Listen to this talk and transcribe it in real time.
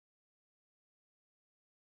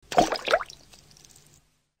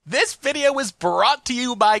This video is brought to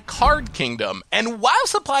you by Card Kingdom, and while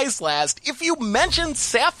supplies last, if you mention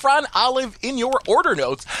Saffron Olive in your order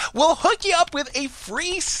notes, we'll hook you up with a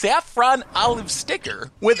free Saffron Olive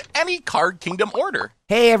sticker with any Card Kingdom order.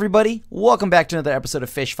 Hey everybody, welcome back to another episode of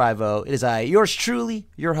Fish 5-0. It is I, yours truly,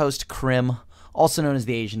 your host Krim, also known as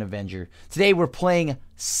the Asian Avenger. Today we're playing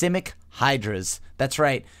Simic Hydras. That's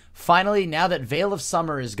right, finally, now that Veil of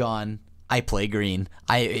Summer is gone, I play green.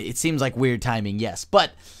 It seems like weird timing, yes,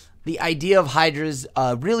 but the idea of Hydras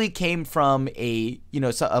really came from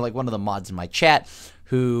like one of the mods in my chat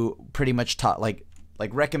who pretty much taught like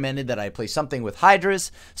recommended that I play something with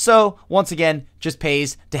Hydras. So once again, just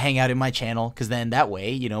pays to hang out in my channel, because then that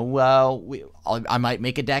way, I might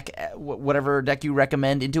make a deck, whatever deck you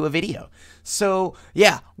recommend, into a video. So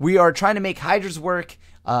yeah, we are trying to make Hydras work.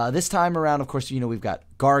 This time around, of course, we've got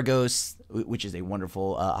Gargos, which is a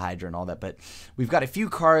wonderful Hydra and all that, but we've got a few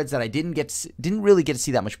cards that I didn't really get to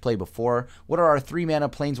see that much play before. What are our 3-mana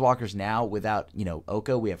planeswalkers now without,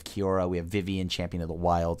 Oko? We have Kiora, we have Vivian, Champion of the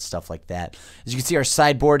Wild, stuff like that. As you can see, our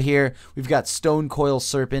sideboard here, we've got Stone Coil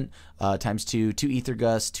Serpent, ×2, 2 Ether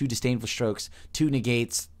Gust, 2 Disdainful Strokes, 2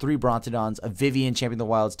 Negates, 3 Brontodons, a Vivian, Champion of the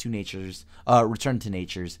Wilds, 2 Natures, Return to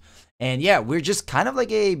Natures. And yeah, we're just kind of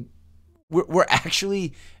like we're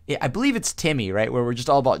actually, I believe it's Timmy, right? Where we're just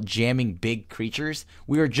all about jamming big creatures.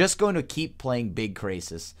 We are just going to keep playing big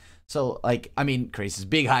Krasis. So, Krasis,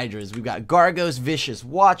 big Hydras. We've got Gargos, Vicious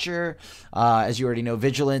Watcher. As you already know,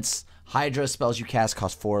 Vigilance. Hydra spells you cast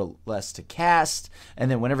cost 4 less to cast. And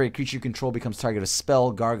then whenever a creature you control becomes target of a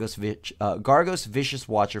spell, Gargos Vicious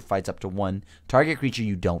Watcher fights up to 1 target creature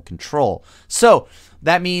you don't control. So,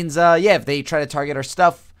 that means, if they try to target our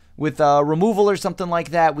stuff with removal or something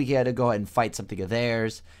like that, we got to go ahead and fight something of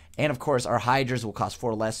theirs. And of course, our Hydras will cost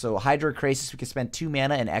 4 less. So Hydra Krasis, we can spend 2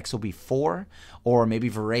 mana and X will be 4. Or maybe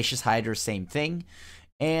Voracious Hydra, same thing.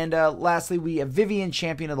 And lastly, we have Vivian,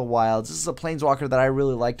 Champion of the Wilds. This is a planeswalker that I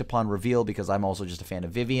really liked upon reveal because I'm also just a fan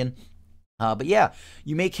of Vivian. But yeah,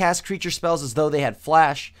 you may cast creature spells as though they had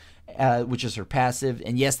Flash, which is her passive.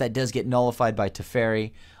 And yes, that does get nullified by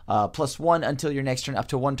Teferi. +1 until your next turn. Up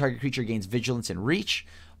to 1 target creature gains Vigilance and Reach.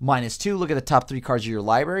 -2, look at the top 3 cards of your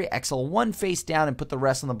library. Exile 1 face down and put the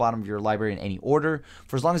rest on the bottom of your library in any order.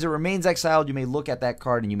 For as long as it remains exiled, you may look at that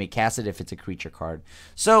card and you may cast it if it's a creature card.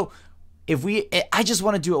 So, I just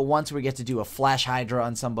want to do it once where we get to do a Flash Hydra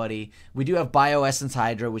on somebody. We do have Bioessence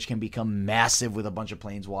Hydra, which can become massive with a bunch of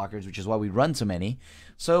Planeswalkers, which is why we run so many.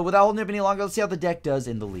 So, without holding up any longer, let's see how the deck does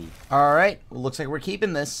in the league. Alright, well, looks like we're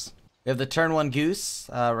keeping this. We have the turn 1 Goose.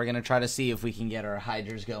 We're going to try to see if we can get our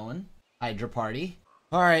Hydras going. Hydra party.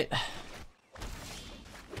 Alright,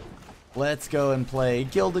 let's go and play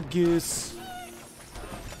Gilded Goose,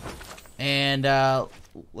 and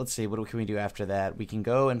let's see, what can we do after that? We can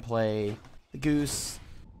go and play the Goose,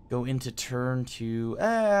 go into turn 2,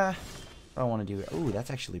 I don't want to do it. Oh,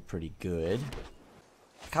 that's actually pretty good.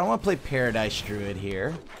 I kind of want to play Paradise Druid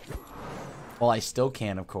here, well, I still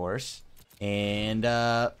can, of course, and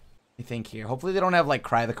I think here, hopefully they don't have like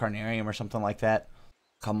Cry the Carnarium or something like that.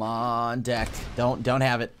 Come on, deck. Don't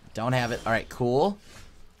have it. Don't have it. All right, cool.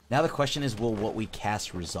 Now the question is, will what we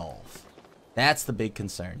cast resolve? That's the big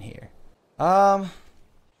concern here. I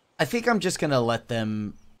think I'm just going to let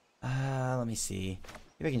them... let me see.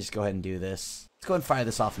 Maybe I can just go ahead and do this. Let's go ahead and fire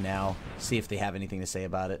this off now. See if they have anything to say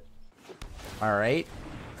about it. All right,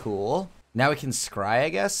 cool. Now we can scry, I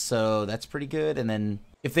guess, so that's pretty good. And then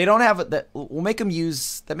if they don't have it, that we'll make them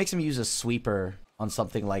use... That makes them use a sweeper on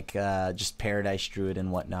something like just Paradise Druid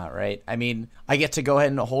and whatnot, right? I mean, I get to go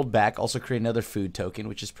ahead and hold back, also create another food token,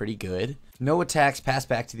 which is pretty good. No attacks, pass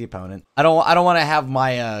back to the opponent. I don't want to have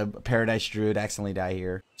my Paradise Druid accidentally die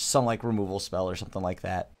here. Some like removal spell or something like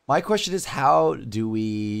that. My question is, how do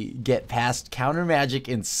we get past counter magic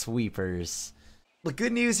and sweepers? The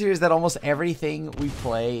good news here is that almost everything we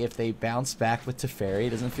play, if they bounce back with Teferi,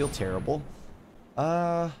 it doesn't feel terrible.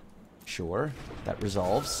 Sure, that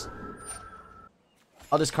resolves.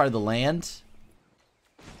 I'll discard the land.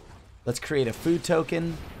 Let's create a food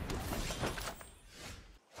token.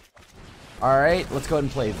 Alright, let's go ahead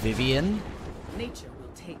and play Vivian. Nature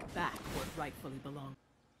will take back what rightfully belongs.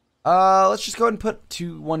 Let's just go ahead and put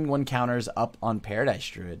 2 1/1 counters up on Paradise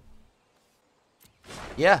Druid.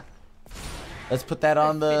 Yeah. Let's put that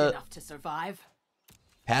on the... enough to survive.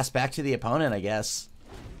 Pass back to the opponent, I guess.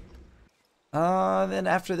 Then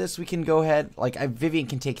after this, we can go ahead, Vivian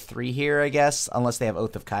can take 3 here, I guess, unless they have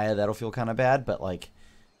Oath of Kaya, that'll feel kind of bad, but,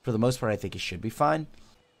 for the most part, I think it should be fine.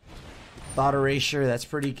 Thought Erasure, that's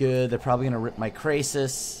pretty good. They're probably going to rip my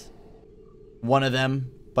Krasis. One of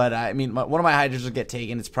them, but, one of my Hydras will get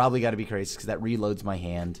taken. It's probably got to be Krasis, because that reloads my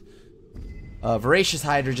hand. Voracious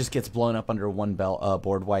Hydra just gets blown up under one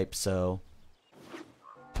board wipe, so...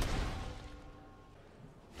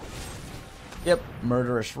 Yep,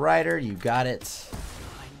 Murderous Rider, you got it.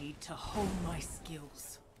 I need to hone my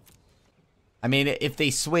skills. I mean, if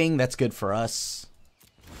they swing, that's good for us.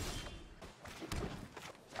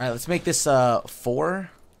 Alright, let's make this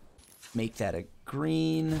 4. Make that a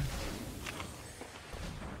green.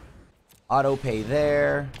 Auto pay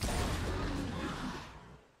there.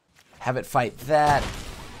 Have it fight that.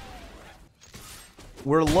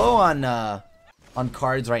 We're low on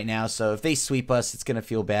cards right now, so if they sweep us, it's gonna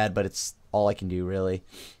feel bad, but it's all I can do really.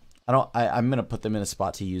 I'm gonna put them in a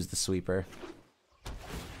spot to use the sweeper.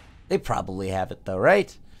 They probably have it though,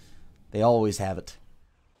 right? They always have it.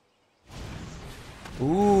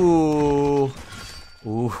 Ooh.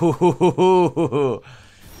 Ooh.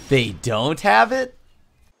 They don't have it?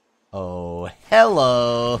 Oh,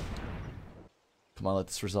 hello. Come on, let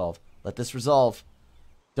this resolve. Let this resolve.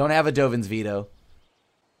 Don't have a Dovin's Veto.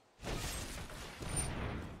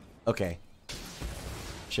 Okay.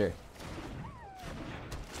 Sure.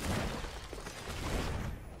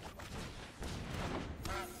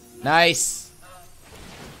 Nice.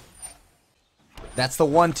 That's the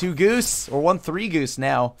 1-2 goose, or 1-3 goose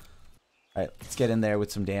now. Alright, let's get in there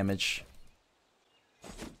with some damage.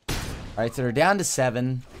 Alright, so they're down to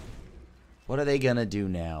 7. What are they gonna do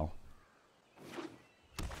now?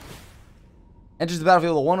 Enters the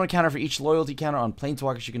battlefield with a 1/1 counter for each loyalty counter on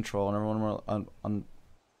planeswalkers you control, and everyone on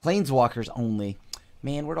planeswalkers only.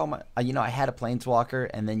 Man, where'd all my... you know, I had a planeswalker,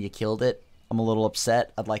 and then you killed it. I'm a little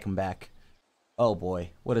upset. I'd like him back. Oh boy,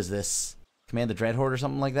 what is this? Command the Dreadhorde or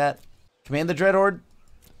something like that? Command the Dreadhorde?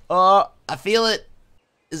 Oh, I feel it.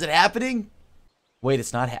 Is it happening? Wait,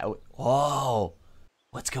 it's not whoa.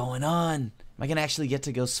 What's going on? Am I going to actually get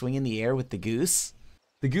to go swing in the air with the goose?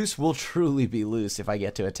 The goose will truly be loose if I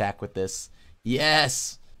get to attack with this.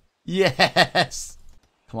 Yes. Yes.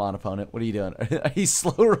 Come on, opponent. What are you doing? Are you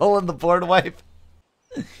slow rolling the board wipe?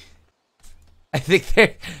 I think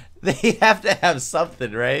they have to have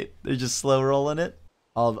something, right? They're just slow rolling it.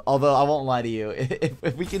 Although I won't lie to you,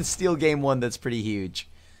 if we can steal game 1, that's pretty huge,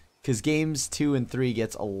 because games 2 and 3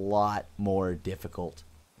 gets a lot more difficult.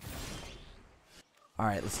 All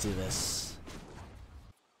right, let's do this.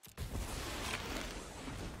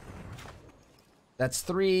 That's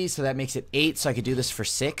 3, so that makes it 8. So I could do this for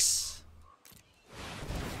 6.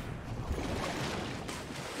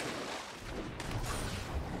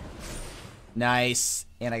 Nice.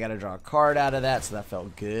 And I got to draw a card out of that, so that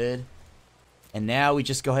felt good. And now we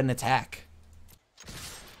just go ahead and attack.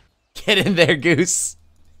 Get in there, goose.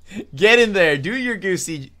 Get in there. Do your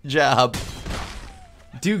goosey job.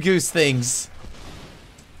 Do goose things.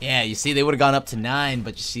 Yeah, you see, they would have gone up to 9,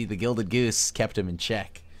 but you see, the Gilded Goose kept him in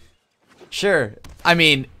check. Sure. I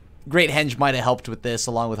mean, Great Henge might have helped with this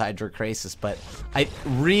along with Hydrocrisis, but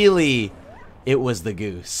it was the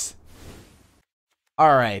goose.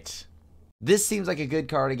 All right. This seems like a good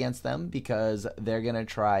card against them because they're going to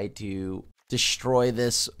try to destroy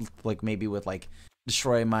this, like maybe with like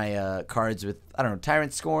destroy my cards with, I don't know,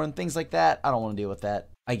 Tyrant Scorn, things like that. I don't want to deal with that.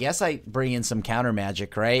 I guess I bring in some counter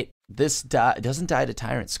magic, right? This doesn't die to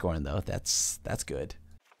Tyrant Scorn though. That's good.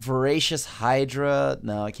 Voracious Hydra.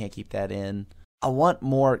 No, I can't keep that in. I want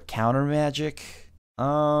more counter magic.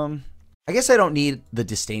 I guess I don't need the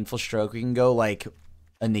Disdainful Stroke. We can go like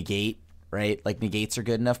a negate, right? Like negates are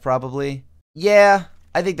good enough probably. Yeah,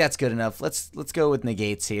 I think that's good enough. Let's go with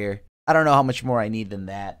negates here. I don't know how much more I need than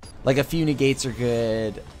that. Like a few negates are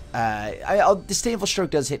good. Disdainful Stroke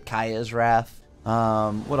does hit Kaya's Wrath.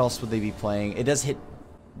 What else would they be playing? It does hit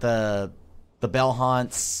the Bell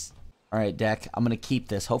Haunts. All right, deck. I'm gonna keep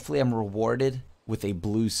this. Hopefully, I'm rewarded with a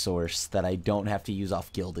blue source that I don't have to use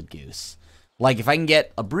off Gilded Goose. Like if I can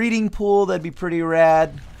get a breeding pool, that'd be pretty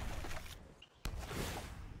rad.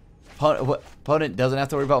 Opponent doesn't have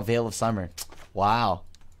to worry about Veil of Summer. Wow.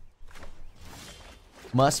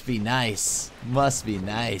 Must be nice. Must be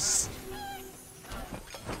nice.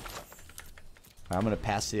 Right, I'm going to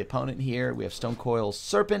pass to the opponent here. We have Stonecoil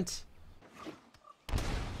Serpent.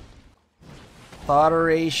 Thought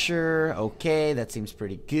Erasure. Okay, that seems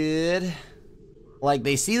pretty good. Like,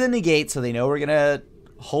 they see the negate, so they know we're going to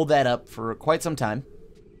hold that up for quite some time.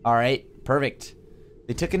 All right, perfect.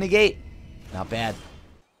 They took a negate. Not bad.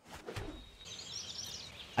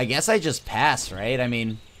 I guess I just pass, right? I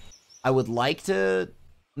mean, I would like to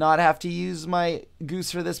not have to use my goose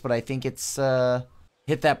for this, but I think it's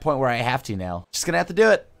hit that point where I have to now. Just gonna have to do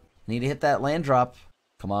it. Need to hit that land drop.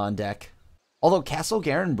 Come on, deck. Although Castle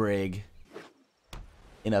Garenbrig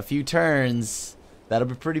in a few turns, that'll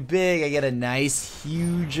be pretty big. I get a nice,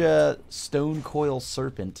 huge Stonecoil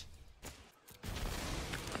Serpent.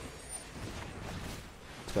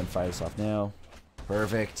 Let's go and fire this off now.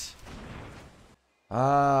 Perfect.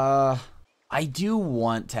 I do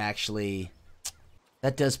want to actually...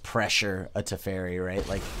 That does pressure a Teferi, right?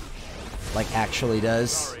 Like actually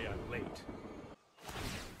does.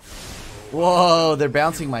 Whoa, they're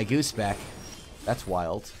bouncing my goose back. That's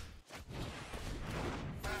wild.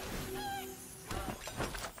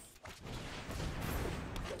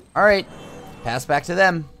 Alright. Pass back to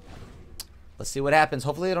them. Let's see what happens.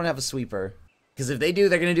 Hopefully they don't have a sweeper. Because if they do,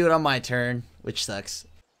 they're going to do it on my turn, which sucks.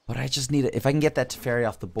 But I just need it. If I can get that Teferi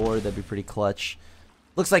off the board, that'd be pretty clutch.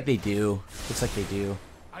 Looks like they do. Looks like they do.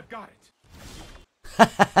 I've got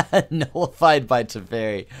it. Nullified by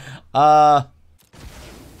Teferi.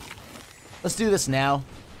 Let's do this now.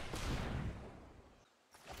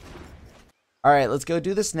 Alright, let's go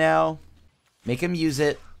do this now. Make him use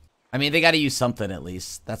it. I mean, they gotta use something at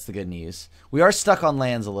least. That's the good news. We are stuck on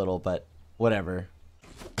lands a little, but whatever.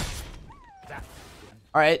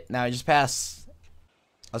 Alright, now I just pass.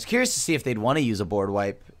 I was curious to see if they'd want to use a board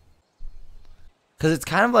wipe. Because it's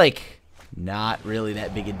kind of like not really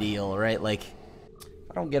that big a deal, right? Like,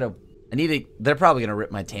 I don't get a... They're probably going to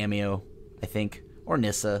rip my Tamiyo, I think. Or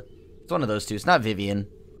Nissa. It's one of those two. It's not Vivian.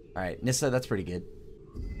 Alright, Nissa, that's pretty good.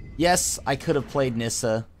 Yes, I could have played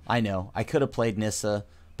Nissa. I know. I could have played Nissa.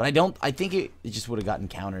 But I think it just would have gotten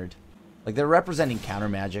countered. Like, they're representing counter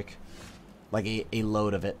magic. Like, a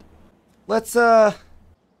load of it. Let's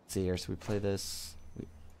see here. So we play this. We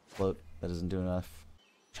float. That doesn't do enough.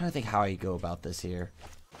 I'm trying to think how I go about this here.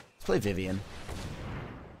 Let's play Vivian.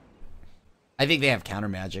 I think they have counter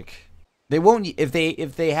magic. They won't... If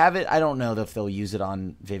they have it, I don't know if they'll use it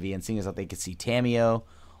on Vivian, seeing as that they could see Tamiyo,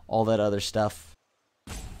 all that other stuff.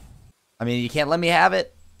 I mean, you can't let me have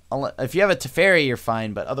it. If you have a Teferi, you're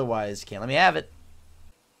fine, but otherwise, you can't let me have it.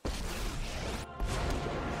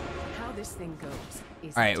 How this thing goes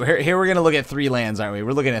is All right, here we're going to look at 3 lands, aren't we?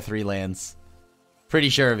 We're looking at 3 lands. Pretty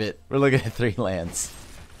sure of it. We're looking at 3 lands.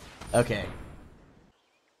 Okay.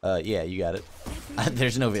 Yeah, you got it.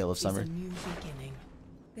 There's no Veil of Summer. a new beginning.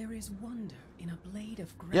 There is wonder in a blade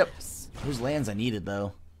of grass. Yep. Those lands I needed,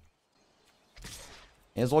 though.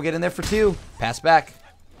 May as well get in there for 2. Pass back.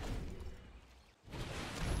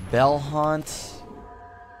 Bell Haunt.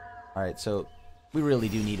 Alright, so we really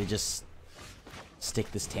do need to just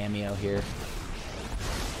stick this Tamiyo here.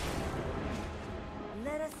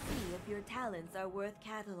 Let us see if your talents are worth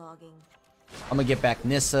cataloging. I'm gonna get back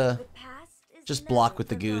Nissa. The past is Just never block with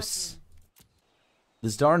the forgotten. goose.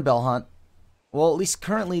 This darn Bell Haunt. Well, at least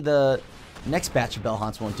currently the next batch of Bell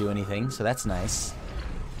Haunts won't do anything, so that's nice.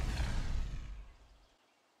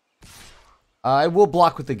 I will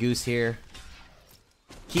block with the goose here.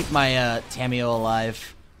 Keep my Tamiyo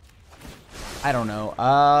alive. I don't know.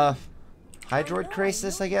 Hydroid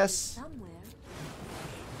Crisis, I guess. Somewhere.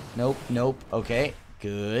 Nope, nope. Okay.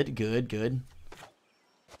 Good, good, good.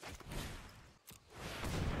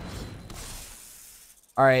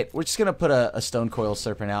 Alright, we're just gonna put a Stone Coil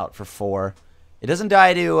Serpent out for 4. It doesn't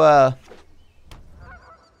die to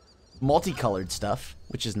multicolored stuff,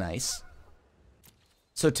 which is nice.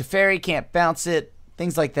 So Teferi can't bounce it,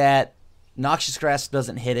 things like that. Noxious Grass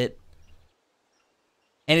doesn't hit it.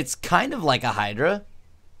 And it's kind of like a Hydra.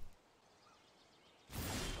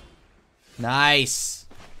 Nice.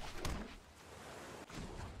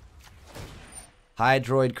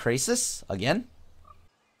 Hydroid Crisis again.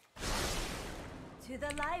 To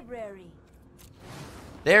the library.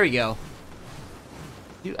 There we go.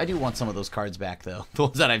 I do want some of those cards back, though. The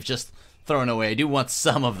ones that I've just thrown away. I do want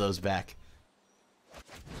some of those back.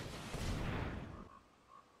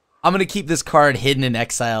 I'm gonna keep this card hidden in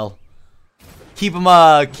exile. Keep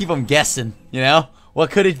them guessing, you know?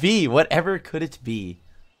 What could it be? Whatever could it be?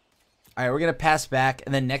 Alright, we're gonna pass back,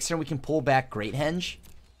 and then next turn we can pull back Great Henge.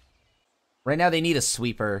 Right now they need a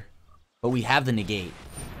sweeper, but we have the negate.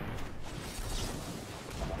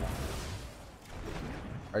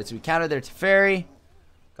 Alright, so we countered their Teferi.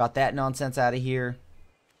 Got that nonsense out of here.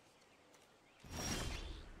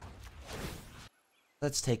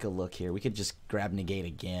 Let's take a look here. We could just grab negate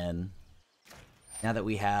again. Now that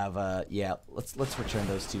we have, yeah, let's return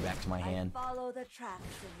those 2 back to my hand. Follow the tracks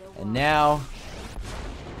of the And now,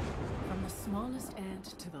 From the smallest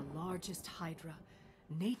ant to the largest hydra,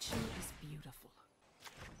 nature is beautiful.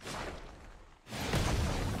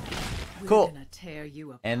 Cool. We're gonna tear you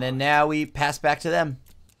apart. and then now we pass back to them.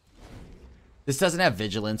 This doesn't have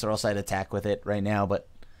vigilance, or else I'd attack with it right now, but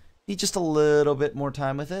need just a little bit more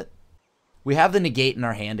time with it. We have the negate in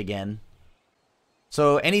our hand again.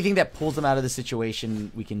 So anything that pulls them out of the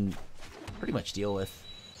situation, we can pretty much deal with.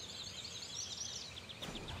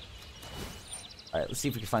 Alright, let's see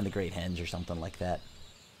if we can find the Great Henge or something like that.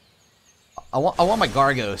 I want my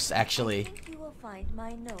Gargos, actually. I think you will find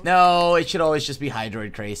my note. No, it should always just be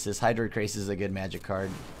Hydroid Krasis. Hydroid Krasis is a good magic card.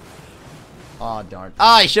 Aw, darn.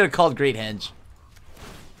 Ah, I should have called Great Henge.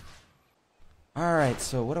 Alright,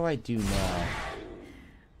 so what do I do now?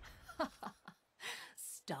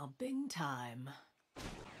 Stomping time.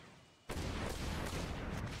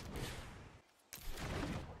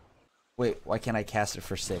 Wait, why can't I cast it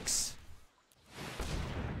for 6?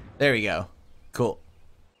 There we go. Cool.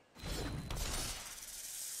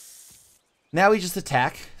 Now we just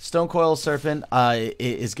attack. Stone Coil Serpent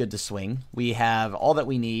is good to swing. We have all that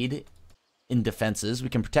we need in defenses. We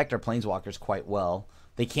can protect our Planeswalkers quite well.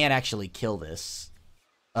 They can't actually kill this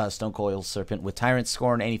Stone Coil Serpent with Tyrant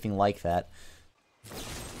Scorn, anything like that.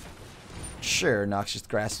 Sure, Noxious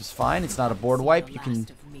Grasp is fine. It's not a board wipe. You can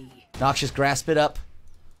Noxious Grasp it up.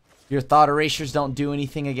 Your Thought Erasures don't do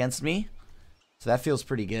anything against me. So that feels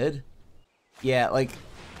pretty good. Yeah, like...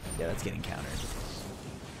 Yeah, that's getting countered.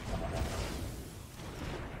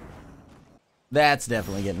 That's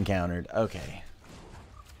definitely getting countered. Okay.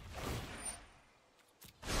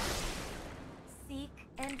 Seek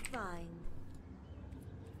and find.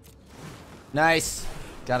 Nice.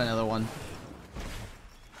 Got another one.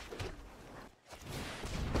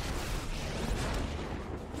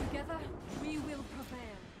 Together, we will prevail.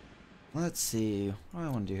 Let's see. What do I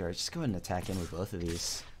want to do here? Just go ahead and attack in with both of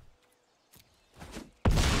these.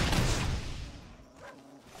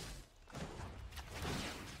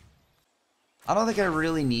 I don't think I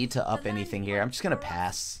really need to up anything here. I'm just going to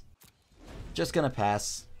pass. Just going to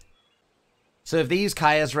pass. So if they use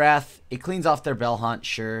Kaya's Wrath, it cleans off their Bellhaunt,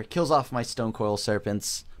 sure. Kills off my Stone Coil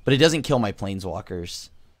Serpents. But it doesn't kill my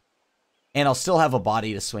Planeswalkers. And I'll still have a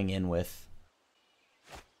body to swing in with.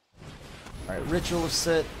 Alright, Ritual of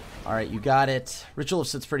Soot. Alright, you got it. Ritual of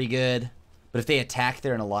Soot's pretty good. But if they attack,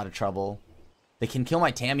 they're in a lot of trouble. They can kill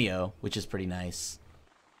my Tamiyo, which is pretty nice.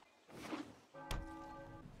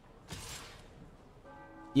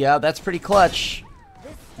 Yeah, that's pretty clutch.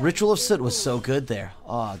 Ritual of Soot was so good there.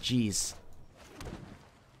 Oh, jeez.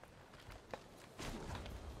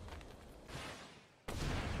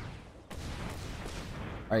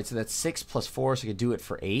 Alright, so that's 6 plus 4, so I could do it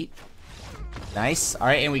for 8. Nice.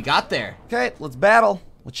 Alright, and we got there. Okay, let's battle.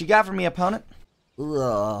 What you got for me, opponent?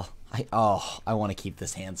 Ugh. I want to keep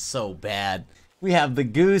this hand so bad. We have the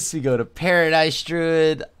Goose, we go to Paradise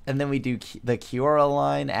Druid, and then we do the Kiora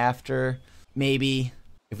line after. Maybe,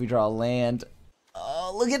 if we draw a land.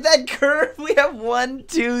 Oh, look at that curve. We have 1,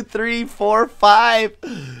 2, 3, 4, 5.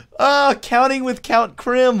 Oh, counting with Count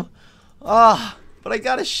Krim. Oh, but I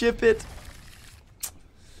gotta ship it.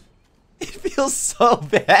 It feels so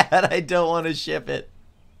bad. I don't want to ship it.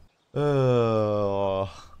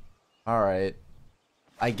 Oh. Alright.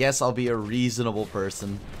 I guess I'll be a reasonable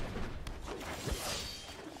person.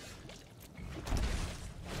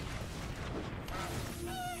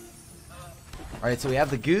 Alright, so we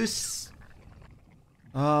have the Goose.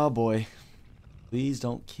 Oh boy. Please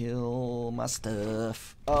don't kill my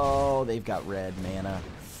stuff. Oh, they've got red mana.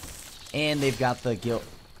 And they've got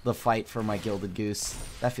the fight for my Gilded Goose.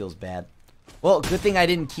 That feels bad. Well, good thing I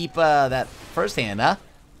didn't keep that first hand, huh?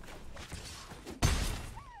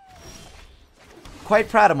 Quite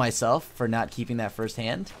proud of myself for not keeping that first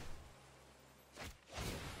hand.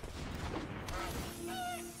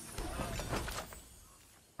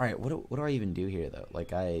 Alright, what do I even do here, though?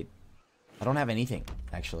 Like, I don't have anything,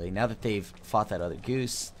 actually. Now that they've fought that other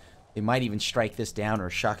Goose, they might even strike this down or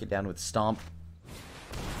shock it down with Stomp.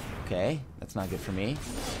 Okay, that's not good for me.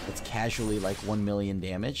 It's casually like 1 million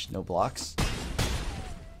damage, no blocks.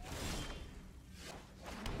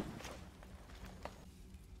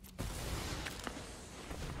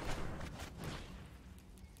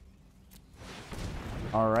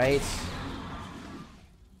 Alright.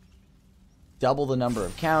 Double the number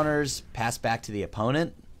of counters, pass back to the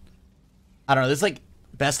opponent. I don't know, this is like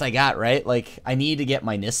best I got, right? Like, I need to get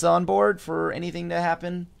my Nissa on board for anything to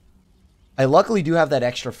happen. I luckily do have that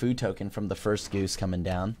extra food token from the first Goose coming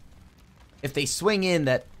down. If they swing in,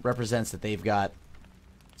 that represents that they've got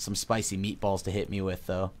some spicy meatballs to hit me with,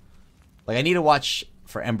 though. Like, I need to watch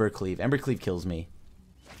for Embercleave. Embercleave kills me.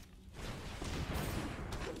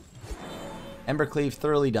 Embercleave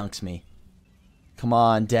thoroughly dunks me. Come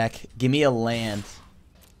on, deck. Give me a land.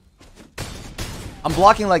 I'm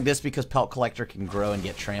blocking like this because Pelt Collector can grow and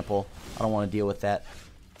get trample. I don't want to deal with that.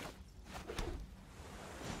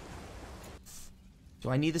 Do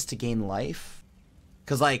I need this to gain life?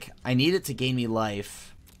 Because, like, I need it to gain me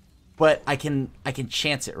life. But I can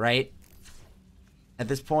chance it, right? At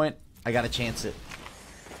this point, I gotta chance it.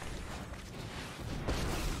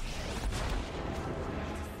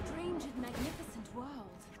 Strange and magnificent world.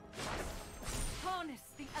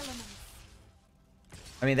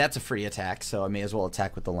 I mean, that's a free attack, so I may as well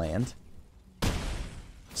attack with the land.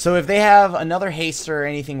 So if they have another haste or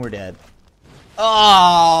anything, we're dead.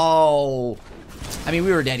 Oh! I mean,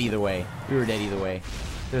 we were dead either way. We were dead either way.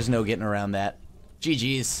 There's no getting around that.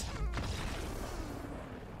 GG's.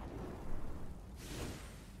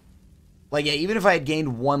 Like, yeah, even if I had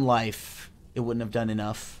gained 1 life, it wouldn't have done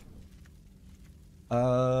enough.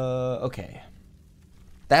 Okay.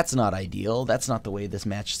 That's not ideal. That's not the way this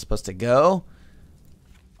match is supposed to go.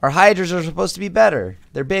 Our Hydras are supposed to be better.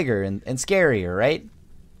 They're bigger and scarier, right?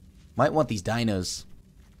 Might want these dinos.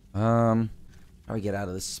 How do we get out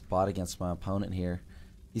of this spot against my opponent here?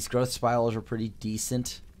 These growth spirals are pretty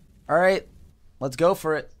decent. Alright, let's go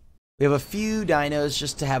for it. We have a few dinos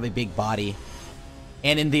just to have a big body.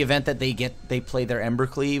 And in the event that they play their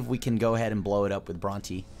Embercleave, we can go ahead and blow it up with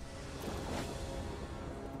Bronte.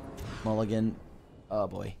 Mulligan. Oh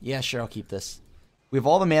boy. Yeah, sure, I'll keep this. We have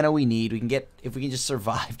all the mana we need. We can get, if we can just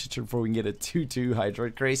survive to turn 4, we can get a 2/2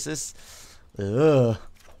 Hydroid Crisis. Ugh.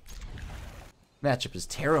 Matchup is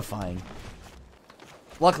terrifying.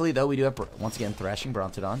 Luckily, though, we do have, once again, Thrashing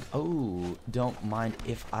Brontodon. Oh, don't mind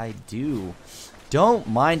if I do. Don't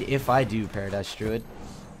mind if I do, Paradise Druid.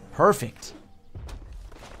 Perfect.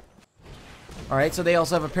 Alright, so they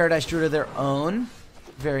also have a Paradise Druid of their own.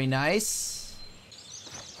 Very nice.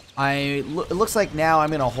 It looks like now I'm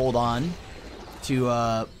going to hold on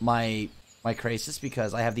to my Crisis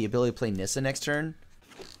because I have the ability to play Nissa next turn.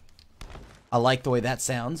 I like the way that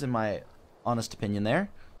sounds, in my honest opinion there.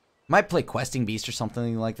 Might play Questing Beast or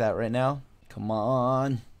something like that right now. Come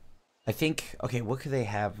on. I think, okay, what could they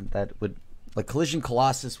have that would, like Collision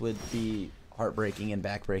Colossus would be heartbreaking and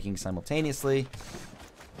backbreaking simultaneously.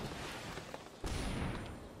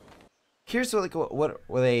 Curious, like, what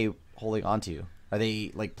were they holding on to? Are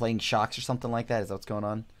they, like, playing Shocks or something like that? Is that what's going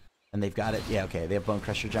on? And they've got it? Yeah, okay, they have Bone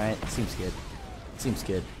Crusher Giant. Seems good. Seems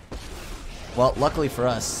good. Well, luckily for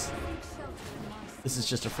us, this is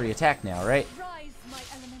just a free attack now, right?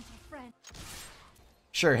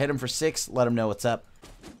 Sure, hit him for 6, let him know what's up.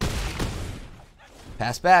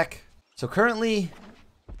 Pass back. So currently,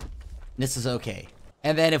 this is okay.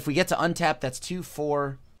 And then if we get to untap, that's 2,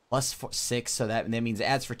 4, plus 4, 6, so that means it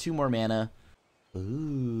adds for 2 more mana.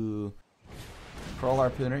 Ooh. Pearl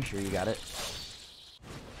Harpooner, sure you got it.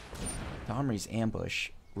 Domri's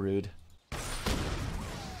Ambush, rude.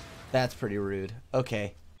 That's pretty rude.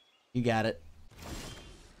 Okay, you got it.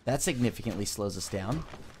 That significantly slows us down.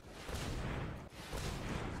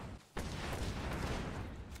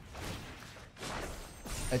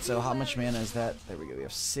 Alright, so how much mana is that? There we go. We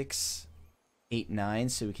have 6, 8, 9,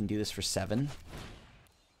 so we can do this for 7.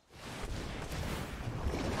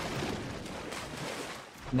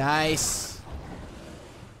 Nice.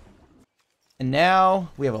 And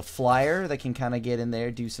now we have a flyer that can kind of get in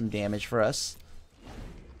there, do some damage for us.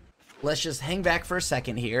 Let's just hang back for a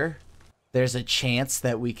second here. There's a chance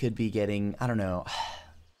that we could be getting, I don't know.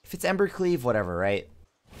 If it's Embercleave, whatever, right?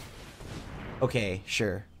 Okay,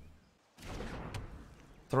 sure.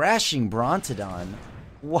 Thrashing Brontodon.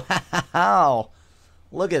 Wow.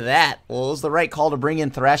 Look at that. Well, it was the right call to bring in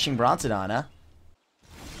Thrashing Brontodon, huh?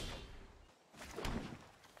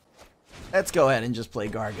 Let's go ahead and just play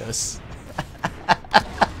Gargos.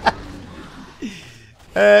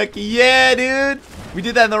 Heck yeah, dude. We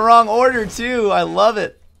did that in the wrong order, too. I love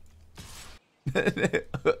it.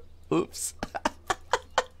 Oops.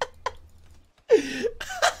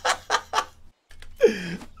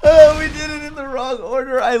 Oh, we did it in the wrong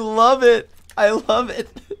order. I love it. I love it.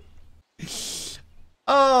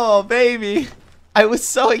 Oh, baby. I was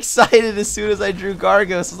so excited as soon as I drew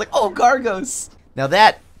Gargos. I was like, oh, Gargos. Now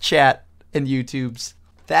that, chat and YouTubes,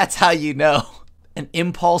 that's how you know. An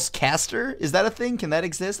impulse caster? Is that a thing? Can that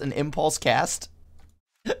exist? An impulse cast?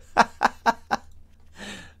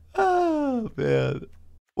 Oh, man.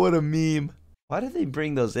 What a meme. Why did they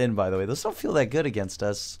bring those in, by the way? Those don't feel that good against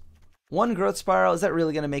us. 1 growth spiral, is that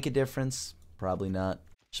really going to make a difference? Probably not.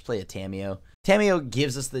 Just play a Tameo. Tameo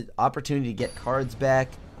gives us the opportunity to get cards back.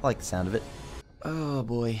 I like the sound of it. Oh,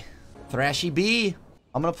 boy. Thrashy B.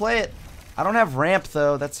 I'm going to play it. I don't have ramp,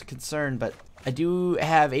 though. That's a concern, but I do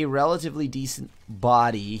have a relatively decent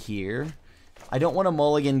body here. I don't want to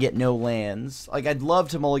mulligan, get no lands. Like, I'd love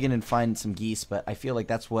to mulligan and find some geese, but I feel like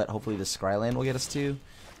that's what hopefully the Scryland will get us to.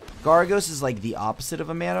 Gargos is like the opposite of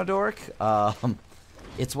a Mana Dork.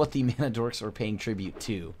 It's what the Mana Dorks are paying tribute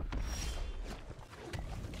to.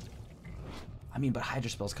 I mean, but Hydra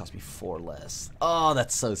spells cost me 4 less. Oh,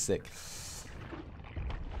 that's so sick.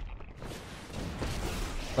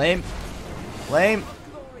 Lame. Lame.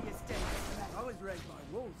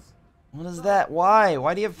 What is that? Why?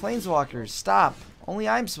 Why do you have planeswalkers? Stop. Only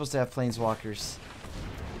I'm supposed to have planeswalkers.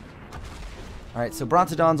 Alright, so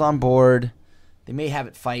Brontodon's on board. They may have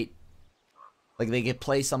it fight. Like, they could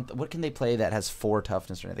play something. What can they play that has 4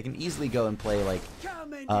 toughness? They can easily go and play, like,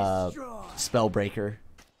 Spellbreaker.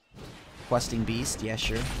 Questing Beast, yeah,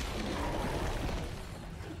 sure.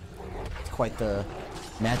 It's quite the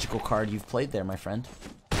magical card you've played there, my friend.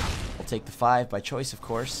 I'll take the 5 by choice, of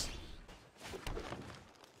course.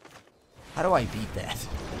 How do I beat that?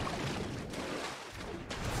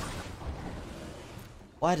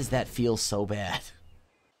 Why does that feel so bad?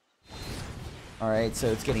 Alright, so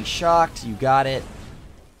it's getting shocked. You got it.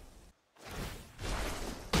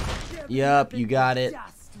 Yup, you got it.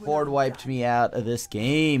 Board wiped me out of this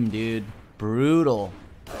game, dude. Brutal.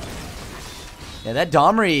 Yeah, that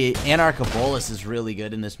Domri Anarchabolus is really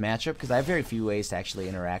good in this matchup because I have very few ways to actually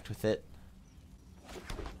interact with it.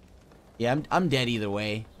 Yeah, I'm dead either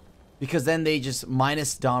way. Because then they just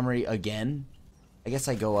minus Domri again. I guess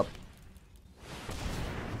I go up.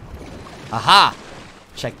 Aha!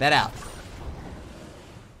 Check that out.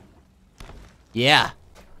 Yeah.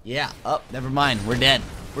 Yeah. Oh, never mind. We're dead.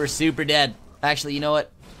 We're super dead. Actually, you know what?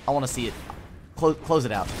 I want to see it. Close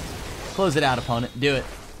it out. Close it out, opponent. Do it.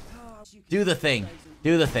 Do the thing.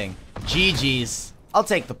 Do the thing. GG's. I'll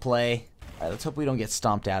take the play. Alright, let's hope we don't get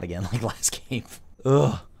stomped out again like last game.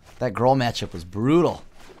 Ugh. That Growl matchup was brutal.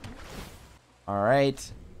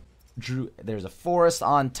 Alright. There's a forest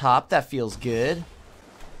on top. That feels good.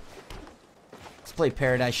 Let's play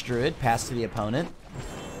Paradise Druid. Pass to the opponent.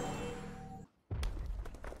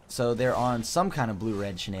 So they're on some kind of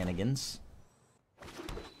blue-red shenanigans.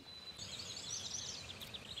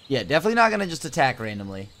 Yeah, definitely not going to just attack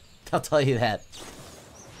randomly. I'll tell you that.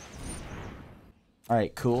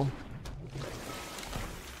 Alright, cool.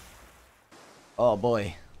 Oh,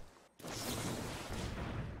 boy.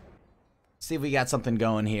 See if we got something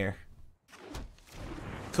going here.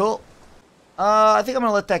 Cool. I think I'm going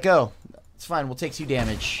to let that go. It's fine. We'll take 2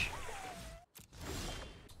 damage.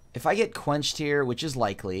 If I get quenched here, which is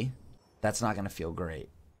likely, that's not going to feel great.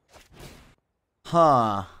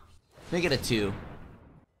 Huh. Make it a 2.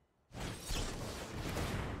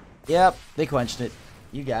 Yep, they quenched it.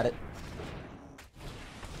 You got it.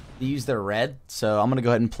 They used their red, so I'm going to go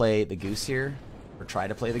ahead and play the goose here. Or try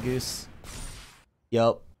to play the goose.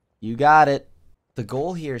 Yup, you got it. The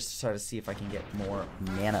goal here is to try to see if I can get more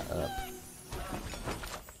mana up.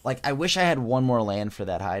 Like, I wish I had one more land for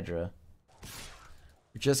that Hydra.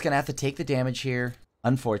 We're just going to have to take the damage here,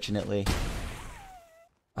 unfortunately.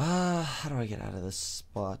 How do I get out of this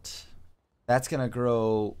spot? That's going to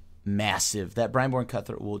grow massive. That Brineborn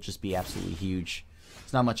Cutthroat will just be absolutely huge.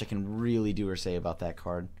 There's not much I can really do or say about that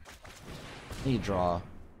card. I need to draw.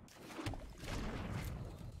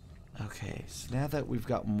 Okay, so now that we've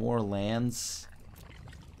got more lands...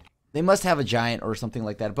 They must have a giant or something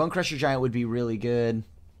like that. A Bone Crusher Giant would be really good.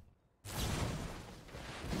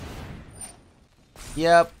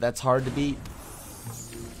 Yep, that's hard to beat.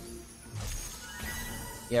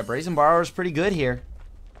 Yeah, Brazen Borrower is pretty good here.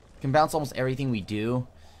 Can bounce almost everything we do.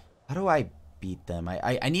 How do I beat them?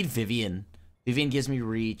 I need Vivian. Vivian gives me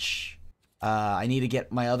reach. I need to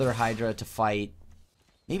get my other Hydra to fight.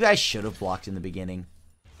 Maybe I should have blocked in the beginning.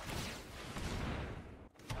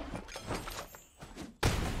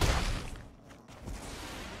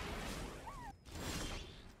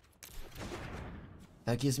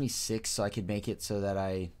 That gives me 6, so I could make it so that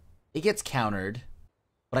it gets countered,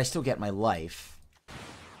 but I still get my life.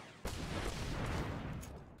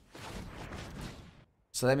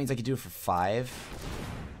 So that means I could do it for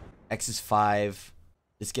 5. X is 5.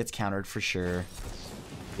 This gets countered for sure.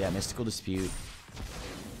 Yeah, Mystical Dispute.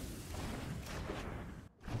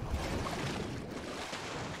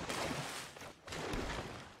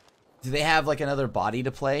 Do they have like another body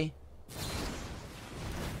to play?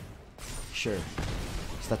 Sure.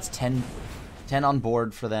 So that's 10 on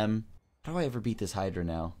board for them. How do I ever beat this Hydra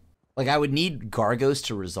now? Like, I would need Gargos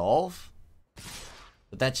to resolve,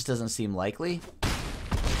 but that just doesn't seem likely.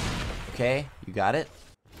 Okay, you got it.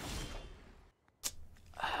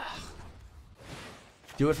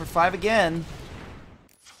 Do it for 5 again.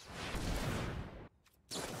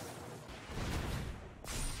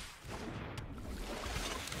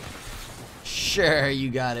 Sure, you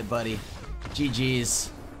got it, buddy.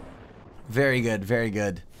 GG's. Very good, very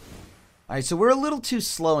good. Alright, so we're a little too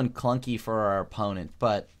slow and clunky for our opponent,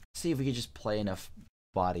 but let's see if we could just play enough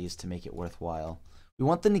bodies to make it worthwhile. We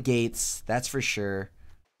want the negates, that's for sure.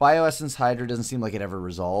 Bioessence Hydra doesn't seem like it ever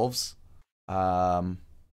resolves.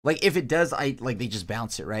 Like, if it does, they just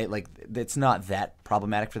bounce it, right? Like, it's not that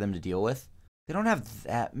problematic for them to deal with. They don't have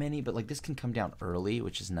that many, but, like, this can come down early,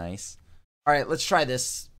 which is nice. Alright, let's try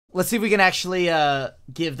this. Let's see if we can actually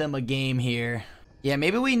give them a game here. Yeah,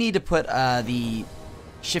 maybe we need to put the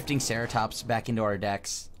Shifting Ceratops back into our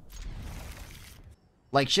decks.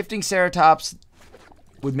 Like, Shifting Ceratops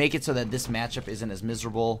would make it so that this matchup isn't as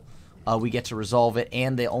miserable. We get to resolve it,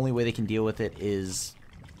 and the only way they can deal with it is,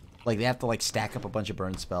 like, they have to, like, stack up a bunch of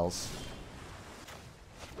burn spells.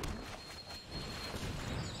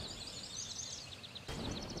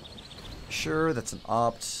 Sure, that's an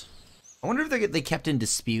opt. I wonder if they kept in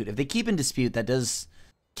Dispute. If they keep in Dispute, that does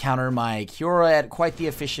counter my Kiora at quite the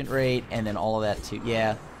efficient rate, and then all of that too.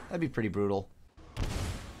 Yeah, that'd be pretty brutal.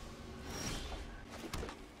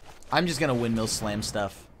 I'm just gonna windmill slam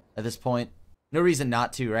stuff at this point. No reason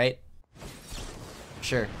not to, right?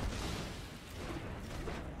 Sure.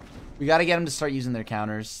 We gotta get them to start using their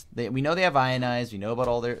counters. We know they have Ionize. We know about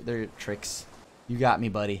all their tricks. You got me,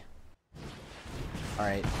 buddy.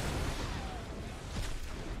 Alright.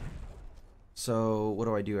 So, what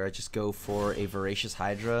do I do? I just go for a Voracious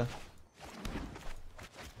Hydra.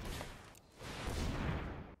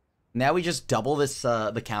 Now we just double this,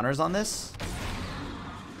 the counters on this.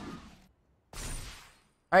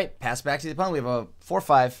 Alright, pass back to the opponent. We have a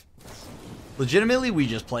 4-5. Legitimately, we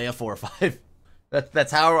just play a 4-5.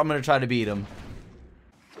 That's how I'm going to try to beat him.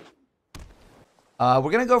 We're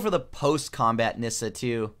going to go for the post-combat Nissa,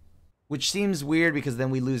 too. Which seems weird because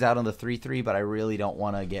then we lose out on the 3-3, but I really don't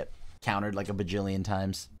want to get countered like a bajillion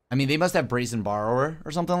times. I mean, they must have Brazen Borrower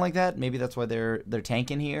or something like that. Maybe that's why they're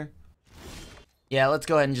tanking here. Yeah, let's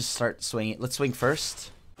go ahead and just start swinging. Let's swing first.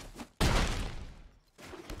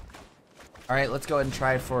 Alright, let's go ahead and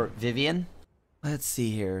try for Vivian. Let's see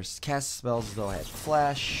here. Cast spells as though I had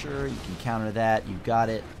Flash. Sure, you can counter that. You got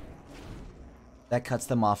it. That cuts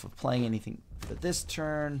them off of playing anything for this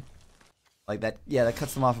turn. Like that. Yeah, that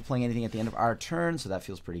cuts them off of playing anything at the end of our turn, so that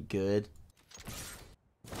feels pretty good.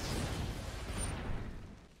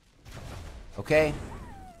 Okay.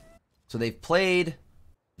 So they've played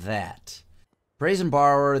that. Brazen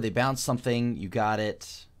Borrower, they bounce something. You got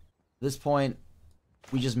it. At this point,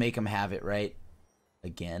 we just make them have it, right?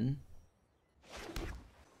 Again.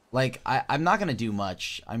 Like, I'm not going to do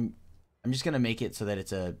much. I'm just going to make it so that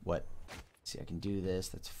it's a, what? Let's see, I can do this.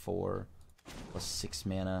 That's 4 plus 6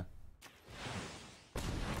 mana.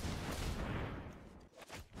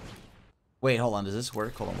 Wait, hold on. Does this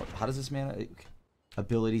work? Hold on. How does this mana?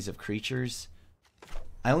 Abilities of creatures.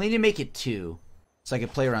 I only need to make it 2. So I can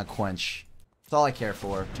play around Quench. That's all I care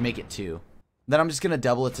for. To make it 2. Then I'm just going to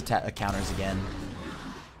double its counters again.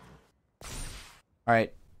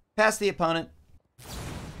 Alright. Pass the opponent.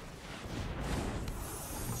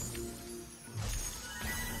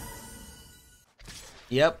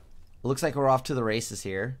 Yep. Looks like we're off to the races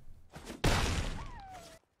here.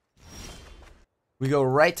 We go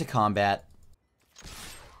right to combat.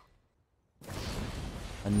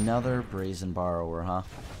 Another Brazen Borrower, huh?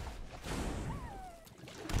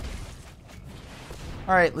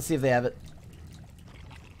 Alright, let's see if they have it.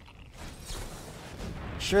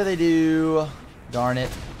 Sure they do. Darn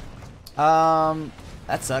it.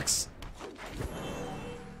 That sucks.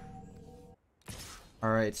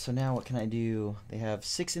 Alright, so now what can I do? They have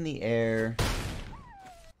 6 in the air.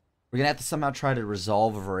 We're gonna have to somehow try to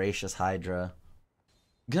resolve a Voracious Hydra.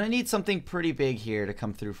 Gonna need something pretty big here to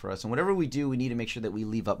come through for us. And whatever we do, we need to make sure that we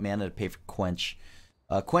leave up mana to pay for Quench.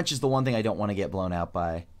 Quench is the one thing I don't want to get blown out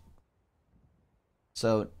by.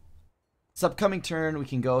 So, this upcoming turn, we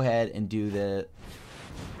can go ahead and do the...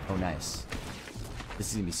 Oh, nice. This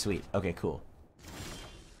is gonna be sweet. Okay, cool.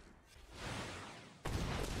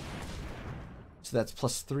 So that's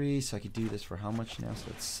 +3, so I could do this for how much now? So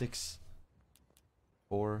that's 6,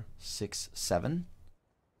 4, 6, 7.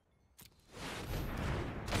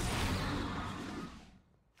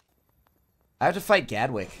 I have to fight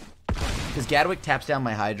Gadwick. Because Gadwick taps down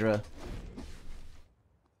my Hydra.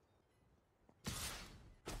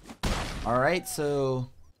 Alright, so...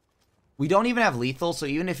 We don't even have lethal, so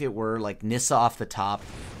even if it were, like, Nissa off the top,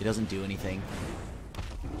 it doesn't do anything.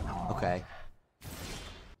 Okay.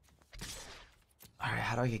 Alright,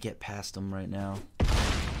 how do I get past him right now?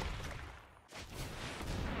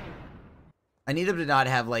 I need them to not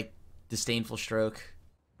have, like, Disdainful Stroke.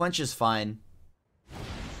 Quench is fine.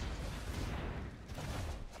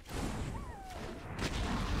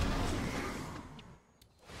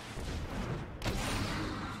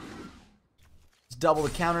 Double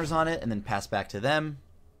the counters on it and then pass back to them.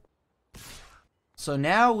 So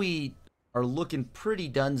now we are looking pretty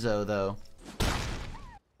dunzo though.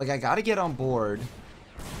 Like I gotta get on board.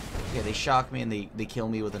 Okay, they shock me and they kill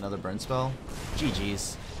me with another burn spell.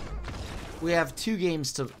 GG's. We have two new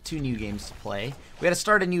games to play. We gotta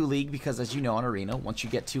start a new league because as you know on Arena, once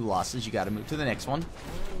you get 2 losses, you gotta move to the next one.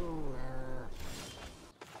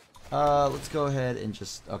 Let's go ahead and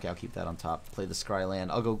just... Okay, I'll keep that on top. Play the Scryland.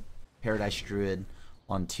 I'll go Paradise Druid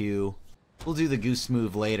on 2. We'll do the Goose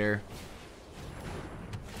move later.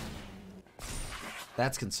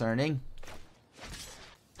 That's concerning.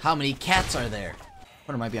 How many cats are there?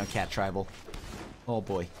 What might be on Cat Tribal? Oh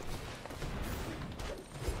boy.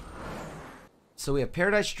 So we have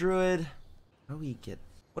Paradise Druid. What do we get?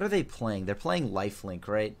 What are they playing? They're playing Lifelink,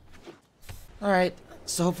 right? Alright.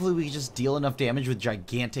 So hopefully we can just deal enough damage with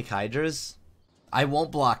gigantic Hydras. I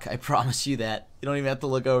won't block. I promise you that. You don't even have to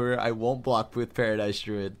look over. I won't block with Paradise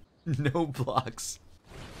Druid. No blocks.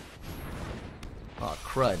 Oh,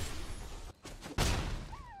 crud.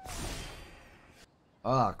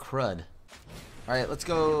 Ah, crud. Alright, let's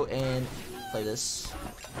go and play this.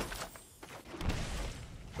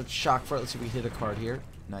 Let's shock for it. Let's see if we hit a card here.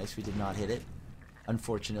 Nice, we did not hit it.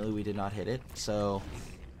 Unfortunately, we did not hit it. So,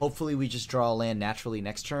 hopefully we just draw a land naturally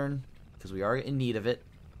next turn, because we are in need of it.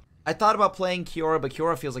 I thought about playing Kiora, but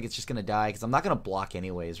Kiora feels like it's just going to die, because I'm not going to block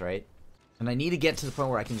anyways, right? And I need to get to the point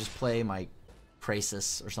where I can just play my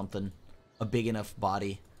Krasis or something. A big enough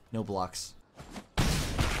body. No blocks.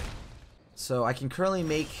 So I can currently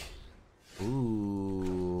make...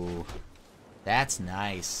 Ooh. That's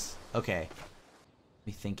nice. Okay. Let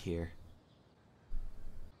me think here.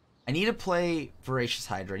 I need to play Voracious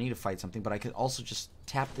Hydra. I need to fight something, but I could also just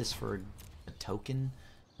tap this for a token.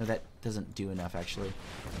 No, that doesn't do enough, actually.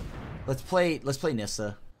 Let's play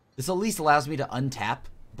Nissa. This at least allows me to untap,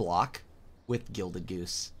 block, with Gilded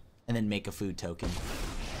Goose, and then make a food token.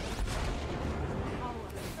 Power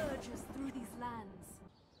surges through these lands.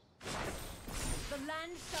 The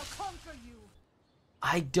land shall conquer you.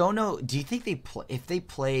 I don't know. Do you think if they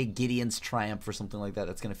play Gideon's Triumph or something like that,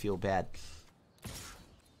 that's gonna feel bad?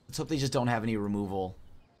 Let's hope they just don't have any removal.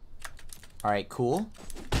 All right, cool.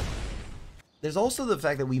 There's also the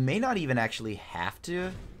fact that we may not even actually have to.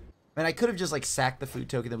 I mean, I could have just like sacked the food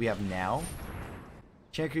token that we have now.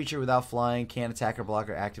 Chant creature without flying can't attack or block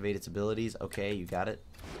or activate its abilities. Okay, you got it.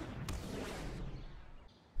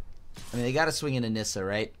 I mean, they got to swing into Nissa,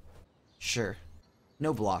 right? Sure.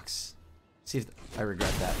 No blocks. See if I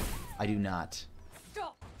regret that. I do not.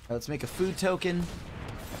 All right, let's make a food token.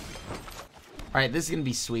 All right, this is gonna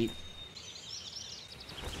be sweet.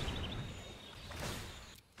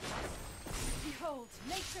 Behold,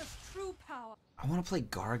 nature's true power. I want to play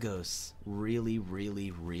Gargos really,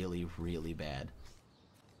 really, really, really bad.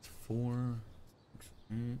 4, 6,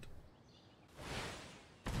 8.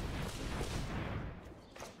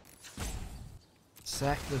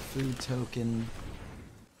 Sack the food token.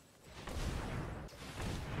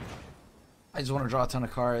 I just want to draw a ton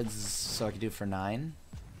of cards so I can do it for 9.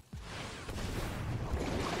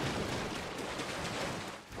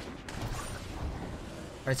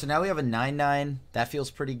 Alright, so now we have a 9/9. That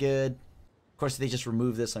feels pretty good. Of course, if they just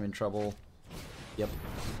remove this, I'm in trouble. Yep.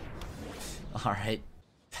 Alright.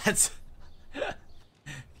 That's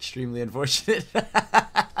extremely unfortunate. Darn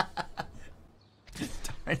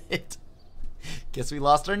it. Guess we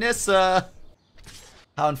lost our Nissa.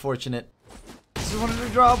 How unfortunate. Just wanted to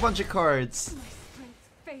draw a bunch of cards.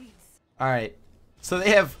 Alright. So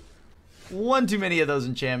they have one too many of those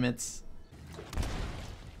enchantments.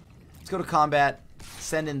 Let's go to combat.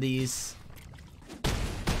 Send in these.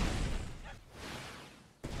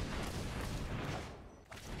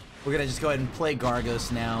 We're gonna just go ahead and play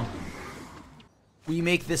Gargos now. We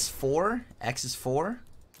make this 4. X is 4.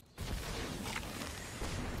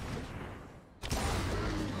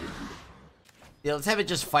 Yeah, let's have it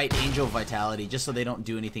just fight Angel Vitality, just so they don't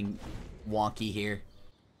do anything wonky here.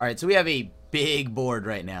 Alright, so we have a big board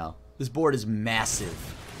right now. This board is massive.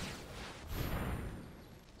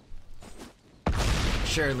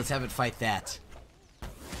 Sure, let's have it fight that.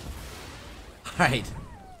 Alright.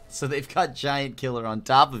 So they've got Giant Killer on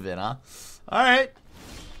top of it, huh? Alright.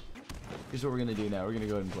 Here's what we're gonna do now. We're gonna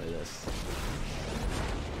go ahead and play this.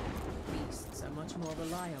 Beasts are much more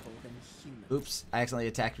reliable than humans. Oops, I accidentally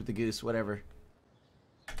attacked with the goose. Whatever.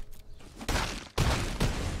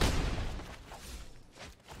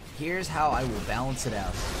 Here's how I will balance it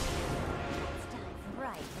out. Dive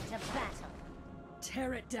right into battle.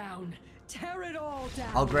 Tear it down. Tear it all down.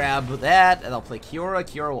 I'll grab that, and I'll play Kiora.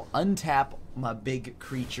 Kiora will untap my big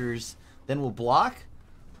creatures. Then we'll block.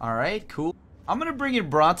 Alright, cool. I'm going to bring in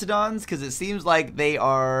Brontodons, because it seems like they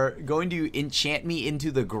are going to enchant me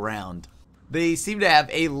into the ground. They seem to have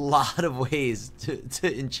a lot of ways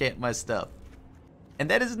to enchant my stuff. And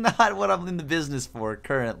that is not what I'm in the business for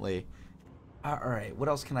currently. Alright, what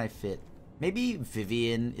else can I fit? Maybe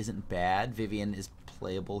Vivian isn't bad. Vivian is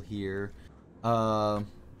playable here.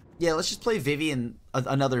 Yeah, let's just play Vivian,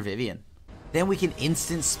 another Vivian. Then we can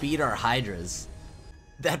instant speed our Hydras.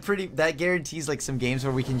 That guarantees like some games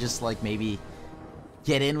where we can just like maybe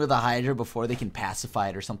get in with a Hydra before they can pacify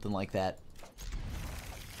it or something like that.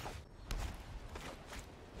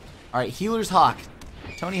 Alright, Healer's Hawk.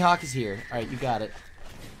 Tony Hawk is here. Alright, you got it.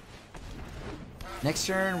 Next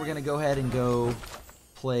turn, we're gonna go ahead and go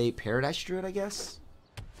play Paradise Druid, I guess.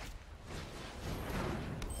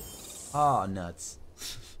 Oh, nuts.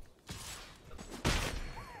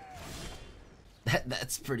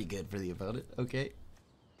 That's pretty good for the opponent. Okay.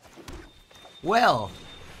 Well,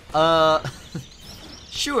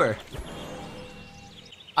 sure.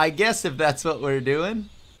 I guess if that's what we're doing,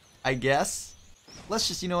 I guess. Let's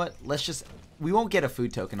just, you know what? Let's just, we won't get a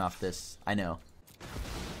food token off this. I know.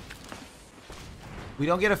 We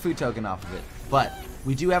don't get a food token off of it, but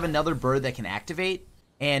we do have another bird that can activate,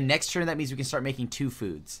 and next turn that means we can start making 2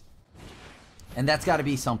 foods. And that's got to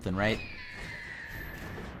be something, right?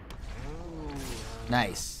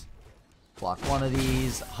 Nice. Block one of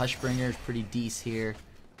these. Hushbringer's pretty decent here.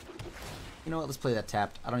 You know what? Let's play that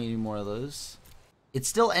tapped. I don't need any more of those. It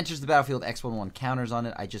still enters the battlefield. X11 counters on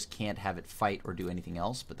it. I just can't have it fight or do anything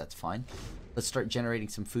else, but that's fine. Let's start generating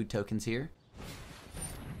some food tokens here.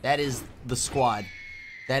 That is the squad.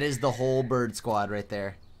 That is the whole bird squad right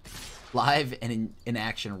there. Live and in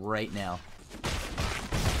action right now.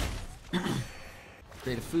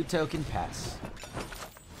 Create a food token. Pass.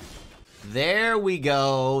 There we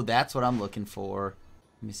go. That's what I'm looking for.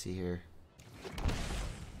 Let me see here.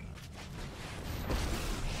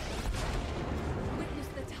 Witness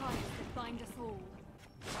the ties that bind us all.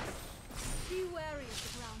 Be wary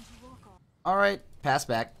of the ground you walk on. Alright, pass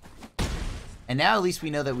back. And now at least we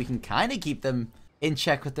know that we can kind of keep them in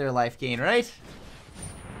check with their life gain, right?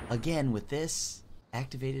 Again, with this,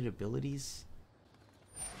 activated abilities.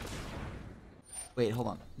 Wait, hold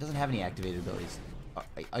on. It doesn't have any activated abilities.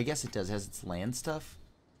 I guess it does. It has its land stuff.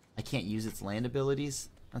 I can't use its land abilities.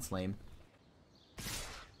 That's lame.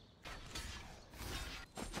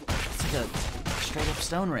 It's like a straight up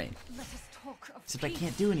Stone Rain. Let us talk of Except I peace.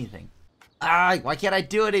 can't do anything. Ah, why can't I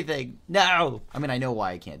do anything? No! I mean, I know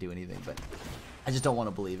why I can't do anything, but I just don't want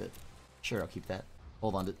to believe it. Sure, I'll keep that.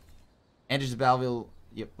 Hold on to... Enters the battlefield...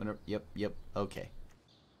 Yep, whenever... Yep. Okay.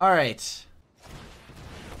 Alright.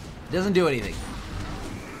 Doesn't do anything.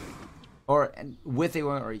 Or and with a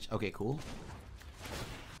or each. Okay, cool.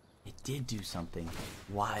 It did do something.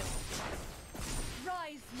 Wild.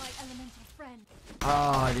 Rise, my elemental friend.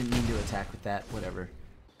 Oh, I didn't mean to attack with that. Whatever.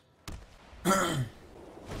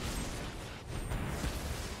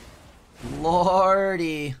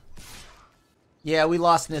 Lordy. Yeah, we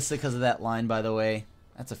lost Nissa because of that line, by the way.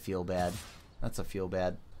 That's a feel bad. That's a feel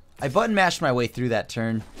bad. I button mashed my way through that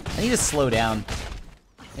turn. I need to slow down.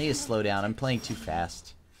 I'm playing too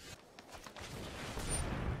fast.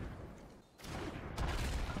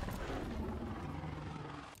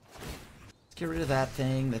 Let's get rid of that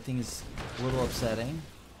thing. That thing is a little upsetting.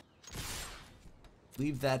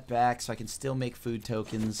 Leave that back so I can still make food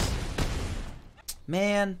tokens.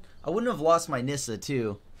 Man, I wouldn't have lost my Nissa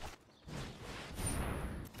too.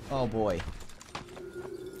 Oh boy.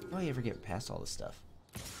 How do you ever get past all this stuff?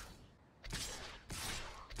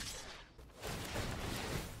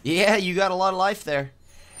 Yeah, you got a lot of life there.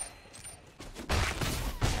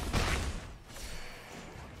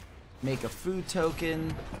 Make a food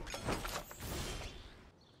token.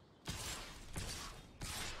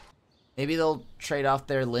 Maybe they'll trade off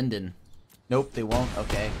their Linden. Nope, they won't.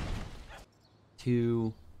 Okay.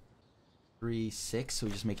 2, 3, 6. So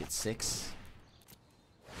we just make it 6.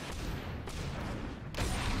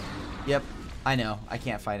 Yep, I know. I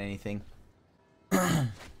can't find anything.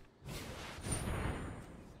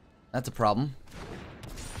 That's a problem.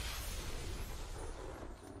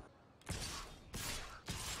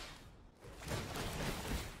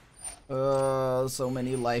 So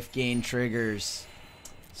many life gain triggers.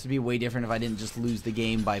 This would be way different if I didn't just lose the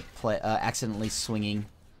game by accidentally swinging.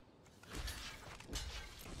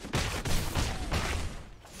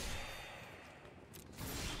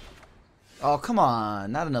 Oh, come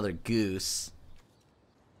on. Not another goose.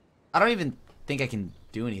 I don't even think I can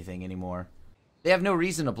do anything anymore. They have no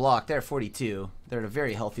reason to block. They're at 42. They're at a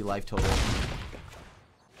very healthy life total.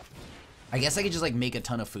 I guess I could just, like, make a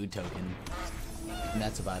ton of food token. And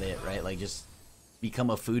that's about it, right? Like, just become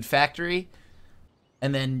a food factory.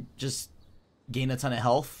 And then just gain a ton of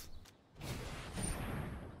health.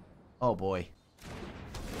 Oh, boy.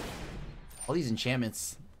 All these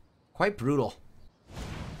enchantments. Quite brutal.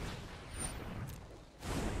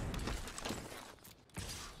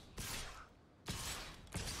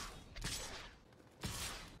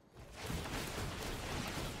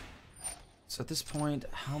 So at this point,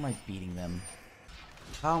 how am I beating them?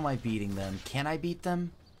 How am I beating them? Can I beat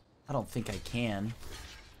them? I don't think I can.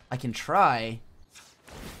 I can try.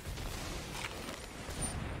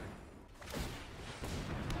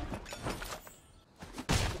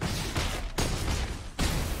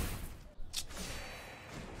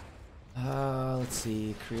 Let's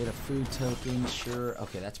see. Create a food token. Sure.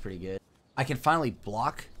 Okay, that's pretty good. I can finally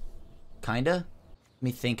block. Kinda. Let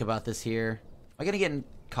me think about this here. Am I gonna get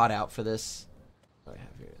caught out for this? What do I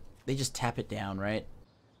have here? They just tap it down, right?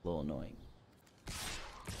 A little annoying.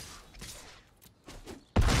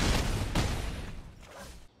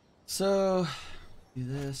 So, do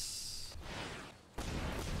this.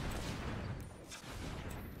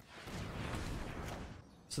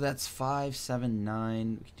 So that's 5, 7,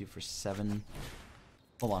 9. We can do for 7.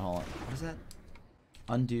 Hold on. What is that?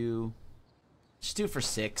 Undo. Just do it for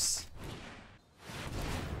 6.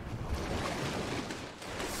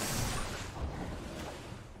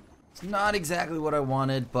 It's not exactly what I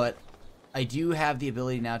wanted, but I do have the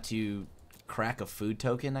ability now to crack a food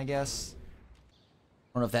token, I guess.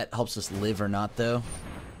 I don't know if that helps us live or not, though.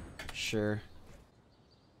 Sure.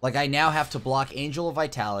 Like, I now have to block Angel of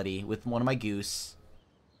Vitality with one of my Goose.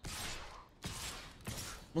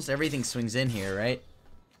 Almost everything swings in here, right?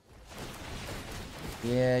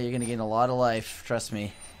 Yeah, you're gonna gain a lot of life, trust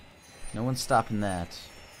me. No one's stopping that.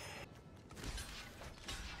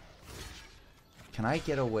 Can I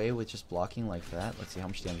get away with just blocking like that? Let's see how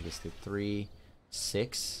much damage this do. 3,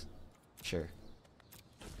 6. Sure.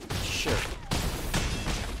 Sure.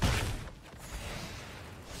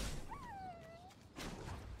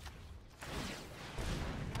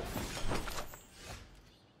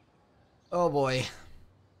 Oh boy.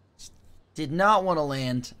 Did not want to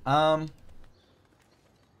land. Sun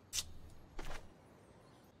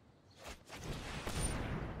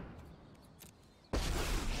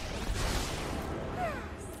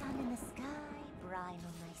in the sky, brine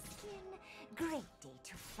on my skin. Great day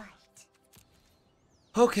to fight.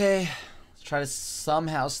 Okay. Let's try to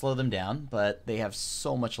somehow slow them down, but they have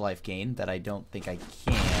so much life gain that I don't think I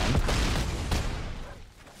can.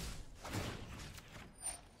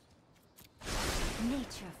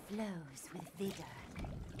 Nature flows with vigor.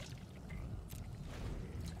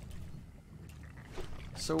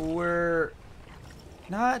 So we're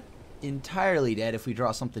not entirely dead if we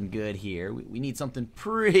draw something good here. We need something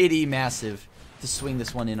pretty massive to swing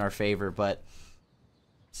this one in our favor, but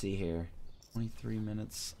let's see here. 23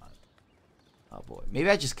 minutes. Oh boy. Maybe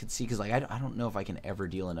I just could see because like I don't know if I can ever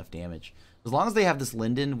deal enough damage. As long as they have this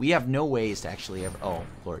Linden, we have no ways to actually ever... Oh,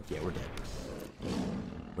 Lord. Yeah, we're dead.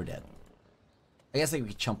 We're dead. I guess like we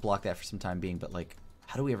could chump block that for some time being, but like,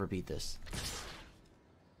 how do we ever beat this?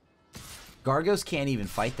 Gargos can't even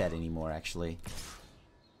fight that anymore, actually.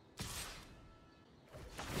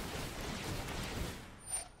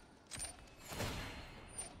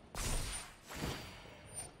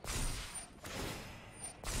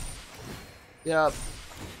 Yep.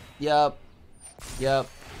 Yep. Yep.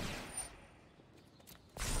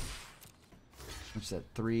 What's that?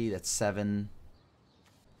 3, that's 7.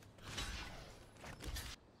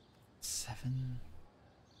 7.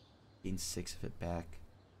 Gain 6 of it back.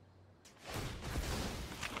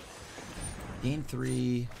 Gain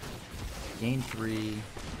 3. Gain 3.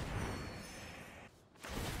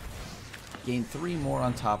 Gain 3 more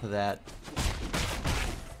on top of that.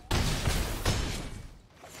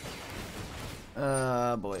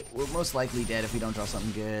 Boy. We're most likely dead if we don't draw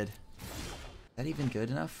something good. Is that even good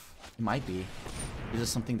enough? It might be. Is this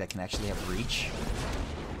something that can actually have reach?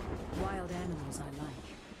 Wild animals I like.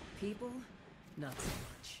 People, not so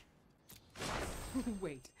much.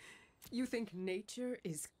 Wait, you think nature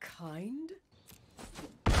is kind?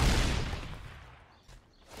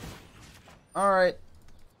 Alright.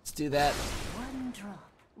 Let's do that. One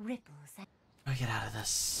drop ripples. How do I get out of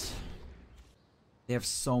this? They have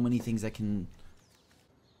so many things that can...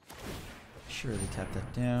 Sure, they tap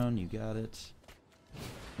that down. You got it.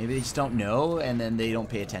 Maybe they just don't know, and then they don't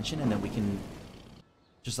pay attention, and then we can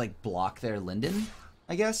just, like, block their Linden,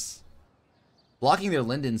 I guess? Blocking their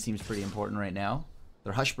Linden seems pretty important right now.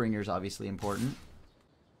 Their Hushbringer is obviously important.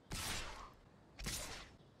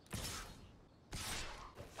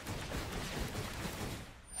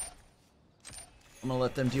 I'm gonna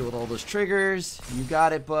let them deal with all those triggers. You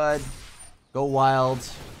got it, bud. Go wild.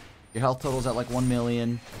 Your health total's at like 1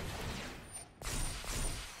 million.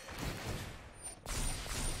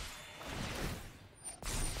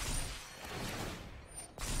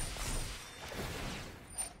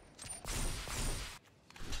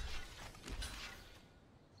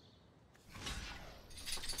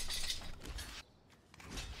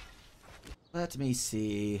 Let me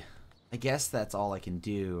see. I guess that's all I can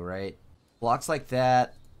do, right? Blocks like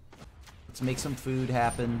that. Let's make some food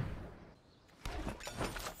happen.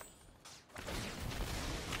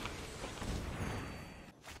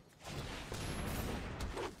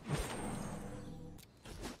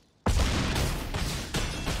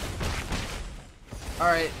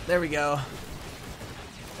 Alright, there we go.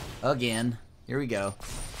 Again. Here we go.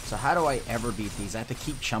 So how do I ever beat these? I have to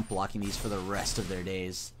keep chump blocking these for the rest of their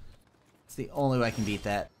days. It's the only way I can beat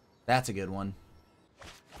that. That's a good one.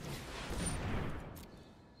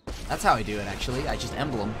 That's how I do it, actually. I just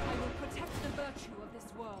emblem. I will protect the virtue of this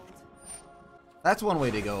world. That's one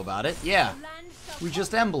way to go about it. Yeah. The land shall We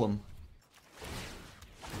just emblem.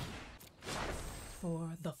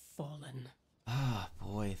 For the fallen. Ah,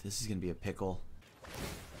 boy. This is going to be a pickle.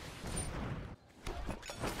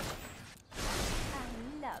 I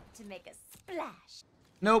love to make a splash.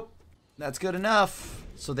 Nope. That's good enough.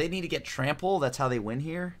 So they need to get trample. That's how they win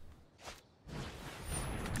here.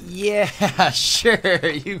 Yeah, sure.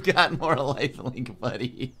 You've got more lifelink,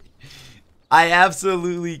 buddy. I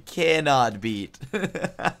absolutely cannot beat.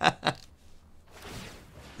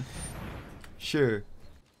 Sure.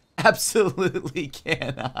 Absolutely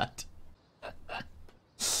cannot.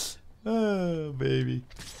 Oh, baby.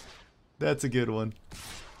 That's a good one.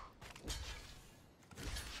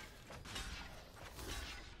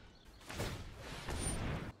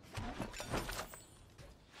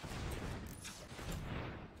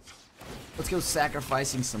 Let's go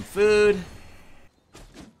sacrificing some food.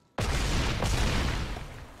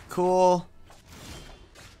 Cool.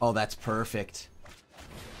 Oh, that's perfect.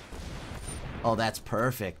 Oh, that's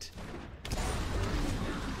perfect.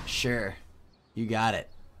 Sure. You got it.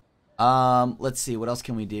 Let's see. What else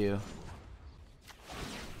can we do?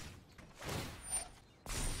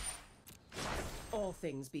 All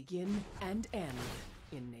things begin and end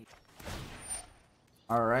in nature.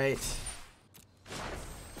 All right.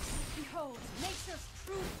 behold nature's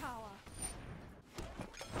true power.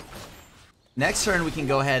 Next turn, we can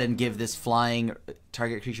go ahead and give this flying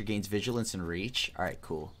target creature gains vigilance and reach. All right,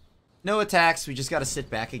 cool. No attacks. We just got to sit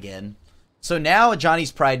back again. So now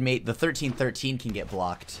Johnny's Pride Mate, the 13/13 can get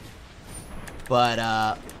blocked.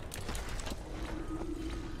 But,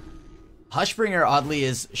 Hushbringer, oddly,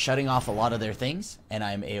 is shutting off a lot of their things, and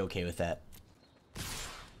I'm A-okay with that.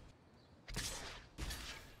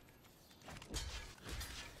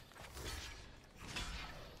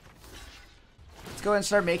 Let's go ahead and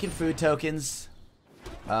start making food tokens.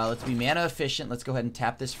 Let's be mana efficient. Let's go ahead and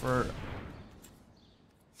tap this for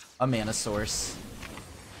a mana source.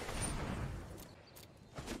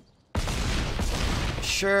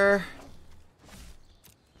 Sure.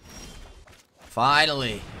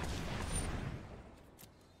 Finally.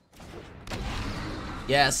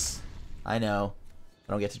 Yes. I know.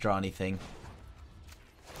 I don't get to draw anything.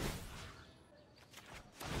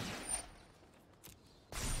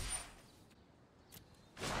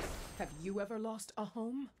 Have you ever lost a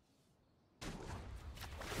home?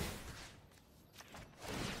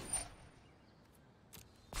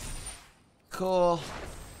 Cool.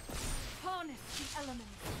 Harness the elements.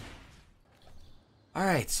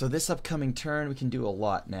 Alright, so this upcoming turn, we can do a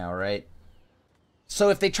lot now, right? So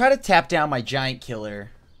if they try to tap down my Giant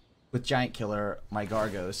Killer, with Giant Killer, my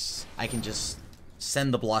Gargos, I can just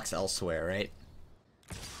send the blocks elsewhere, right?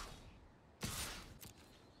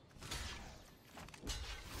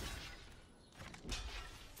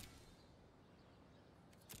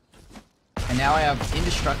 And now I have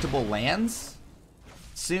indestructible lands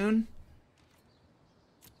soon.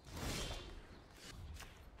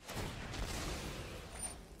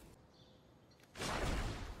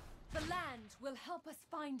 The land will help us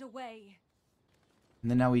find a way.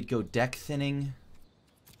 And then now we'd go deck thinning.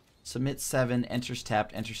 Submit 7, enters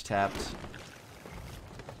tapped, enters tapped.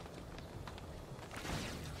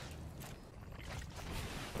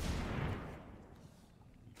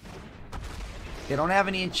 They don't have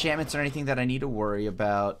any enchantments or anything that I need to worry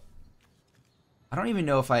about. I don't even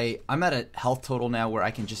know if I'm at a health total now where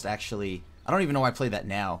I can just actually... I don't even know why I play that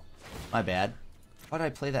now. My bad. Why did I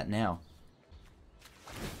play that now?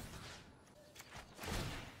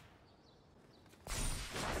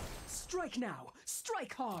 Strike now!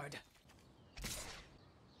 Strike hard!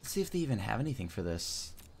 Let's see if they even have anything for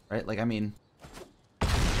this. Right? Like, I mean...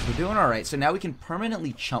 We're doing alright. So now we can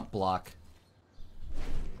permanently chump block.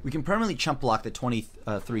 We can permanently chump block the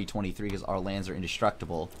 23/23 because our lands are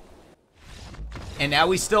indestructible. And now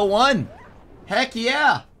we still won! Heck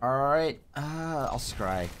yeah! Alright, I'll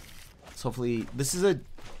scry. So hopefully, this is a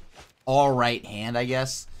alright hand, I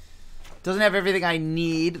guess. Doesn't have everything I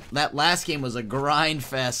need. That last game was a grind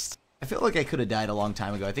fest. I feel like I could have died a long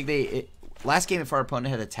time ago. I think last game if our opponent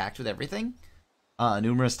had attacked with everything,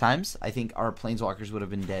 numerous times, I think our planeswalkers would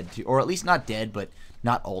have been dead too. Or at least not dead, but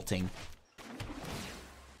not ulting.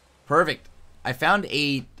 Perfect. I found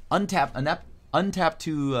a untapped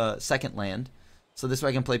to second land. So this way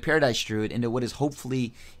I can play Paradise Druid into what is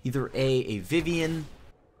hopefully either a Vivian.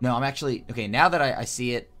 No, I'm actually... Okay, now that I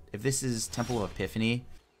see it, if this is Temple of Epiphany,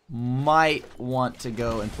 might want to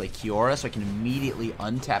go and play Kiora so I can immediately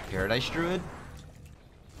untap Paradise Druid.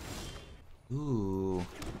 Ooh.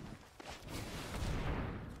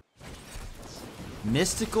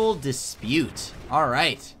 Mystical Dispute.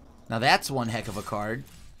 Alright. Now that's one heck of a card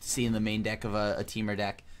to see in the main deck of a Teamer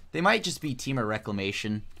deck. They might just be Teamer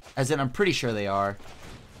Reclamation. As in, I'm pretty sure they are.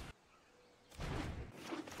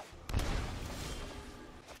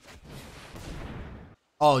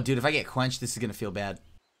 Oh, dude, if I get quenched, this is going to feel bad.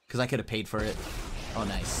 Because I could have paid for it. Oh,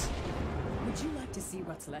 nice. Would you like to see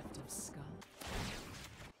what's left of Skull?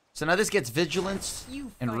 So now this gets Vigilance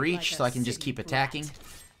and Reach, like so I can just keep attacking.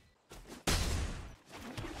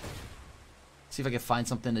 See if I can find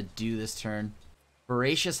something to do this turn.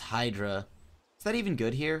 Voracious Hydra. Is that even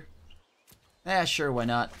good here? Eh, sure, why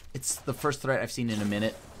not? It's the first threat I've seen in a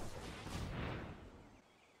minute.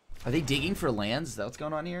 Are they digging for lands? Is that what's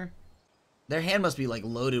going on here? Their hand must be like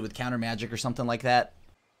loaded with counter magic or something like that.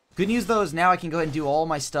 Good news though is now I can go ahead and do all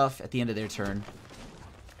my stuff at the end of their turn.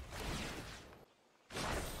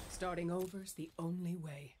 Starting over's the only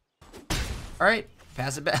way. Alright,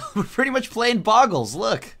 pass it back. We're pretty much playing Boggles,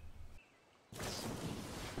 look.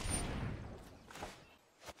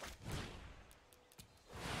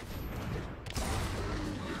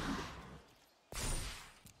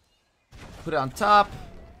 Put it on top.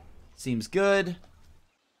 Seems good.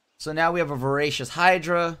 So now we have a Voracious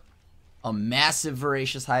Hydra. A massive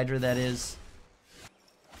Voracious Hydra, that is.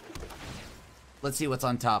 Let's see what's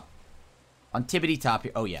on top. On Tibbity top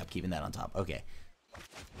here. Oh, yeah, I'm keeping that on top. Okay.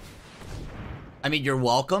 I mean, you're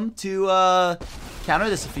welcome to counter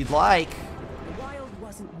this if you'd like. The wild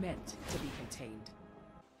wasn't meant to be contained.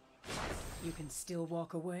 You can still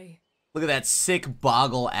walk away. Look at that sick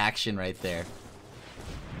Boggle action right there.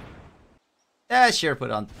 Yeah, sure, put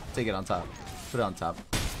it on. Take it on top. Put it on top.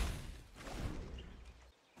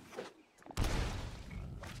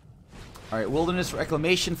 Alright, Wilderness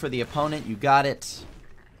Reclamation for the opponent. You got it.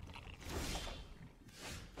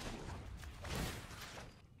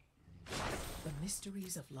 The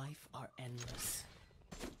mysteries of life are endless.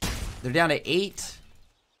 They're down to 8.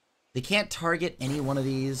 They can't target any one of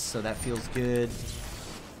these, so that feels good.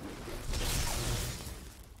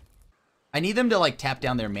 I need them to, like, tap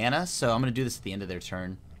down their mana, so I'm going to do this at the end of their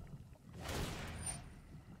turn.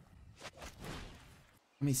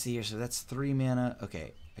 Let me see here. So that's 3 mana.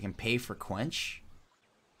 Okay, I can pay for Quench.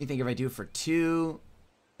 You think if I do it for 2,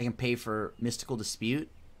 I can pay for Mystical Dispute?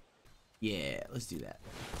 Yeah, let's do that.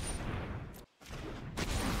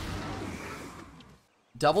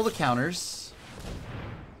 Double the counters.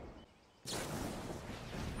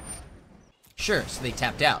 Sure, so they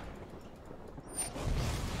tapped out.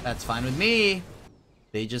 That's fine with me.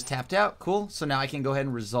 They just tapped out. Cool. So now I can go ahead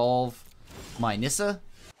and resolve my Nissa.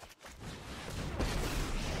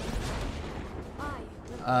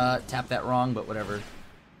 Tap that wrong, but whatever.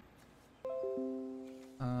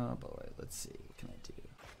 Oh boy, let's see. What can I do?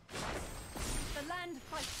 The land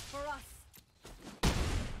fights for us.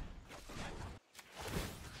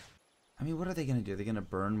 I mean, what are they gonna do? They're gonna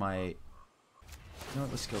burn my... You know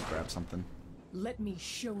what? Let's go grab something. Let me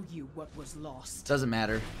show you what was lost. Doesn't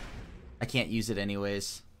matter. I can't use it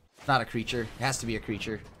anyways. Not a creature. It has to be a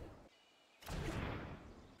creature.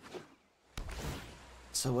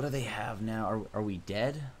 So what do they have now? Are we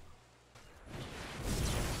dead?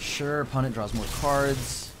 Sure, opponent draws more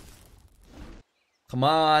cards. Come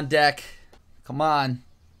on, deck. Come on.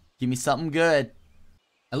 Give me something good.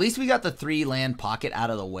 At least we got the 3 land pocket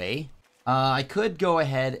out of the way. I could go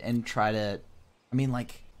ahead and try to... I mean,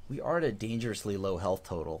 like, we are at a dangerously low health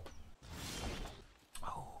total.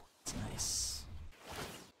 Oh, that's nice.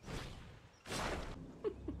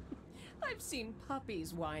 I've seen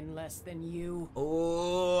puppies whine less than you.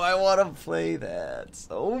 Oh, I want to play that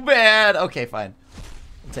so bad. Okay, fine.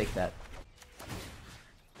 I'll take that.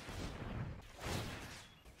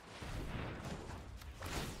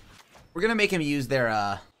 We're gonna make him use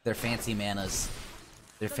their fancy manas,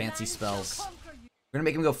 their fancy spells. We're gonna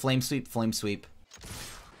make him go Flame Sweep, Flame Sweep.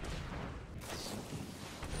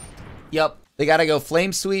 Yep, they gotta go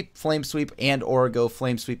Flame Sweep, and or go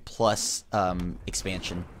Flame Sweep plus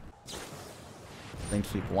expansion. Flame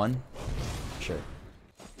Sweep 1? Sure.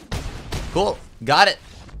 Cool, got it.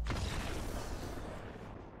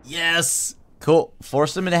 Yes! Cool,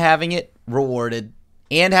 forced them into having it, rewarded.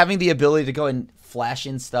 And having the ability to go and flash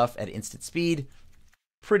in stuff at instant speed.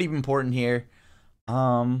 Pretty important here.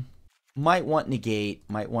 Might want negate,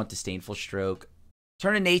 might want disdainful stroke.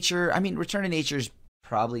 Return of nature. I mean, return of nature is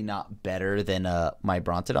probably not better than my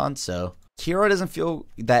Brontodon, so hero doesn't feel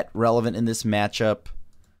that relevant in this matchup.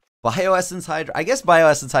 Bioessence Hydra. I guess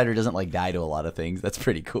Bioessence Hydra doesn't like die to a lot of things. That's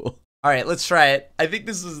pretty cool. All right, let's try it. I think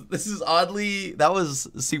this is oddly, that was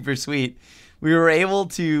super sweet. We were able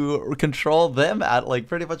to control them at like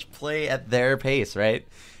pretty much play at their pace, right?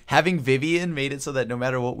 Having Vivian made it so that no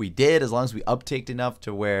matter what we did, as long as we uptaked enough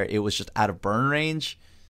to where it was just out of burn range.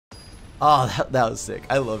 Oh, that was sick.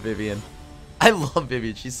 I love Vivian. I love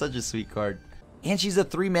Vivian. She's such a sweet card. And she's a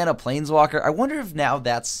 3-mana Planeswalker. I wonder if now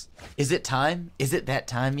that's... Is it time? Is it that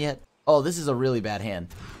time yet? Oh, this is a really bad hand.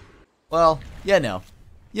 Well, yeah, no.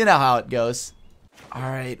 You know how it goes. All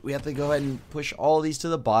right, we have to go ahead and push all these to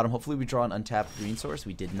the bottom. Hopefully we draw an untapped green source.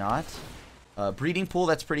 We did not. Breeding Pool,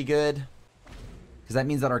 that's pretty good. Because that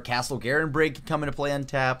means that our Castle Garen Break can come into play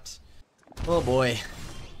untapped. Oh, boy.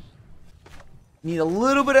 Need a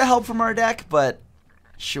little bit of help from our deck, but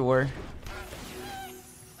sure.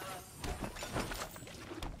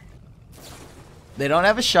 They don't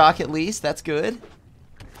have a shock, at least. That's good.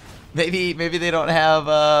 Maybe they don't have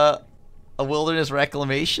a Wilderness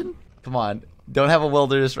Reclamation. Come on. Don't have a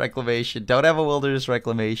Wilderness Reclamation. Don't have a Wilderness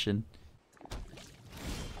Reclamation.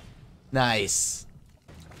 Nice.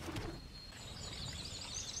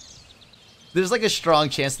 There's like a strong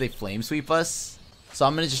chance they Flame Sweep us. So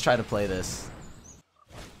I'm going to just try to play this.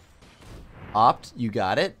 Opt, you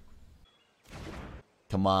got it.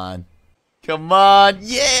 Come on. Come on.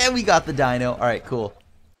 Yeah, we got the dino. All right, cool.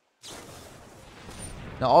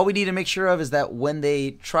 Now, all we need to make sure of is that when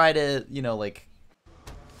they try to, you know, like...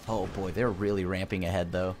 Oh, boy, they're really ramping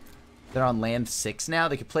ahead, though. They're on land 6 now.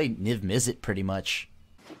 They could play Niv Mizzet pretty much.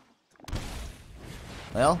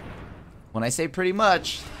 Well, when I say pretty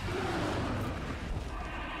much...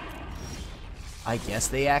 I guess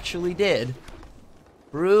they actually did.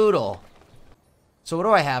 Brutal. So what do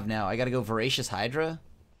I have now? I gotta go Voracious Hydra?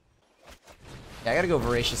 Yeah, I gotta go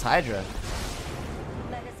Voracious Hydra.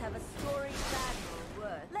 Let us have a story battle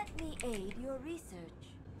worth. Let me aid your research.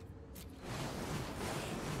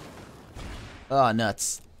 Oh,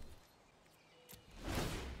 nuts.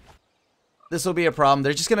 This will be a problem.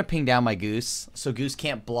 They're just gonna ping down my Goose, so Goose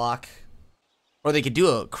can't block. Or they could do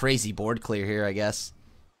a crazy board clear here, I guess.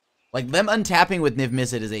 Like, them untapping with Niv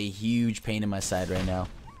Mizzet is a huge pain in my side right now.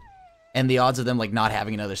 And the odds of them, like, not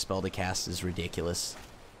having another spell to cast is ridiculous.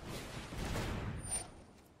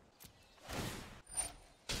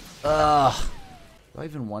 Ugh. Do I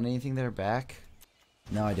even want anything there back?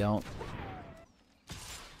 No, I don't.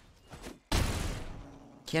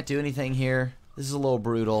 Can't do anything here. This is a little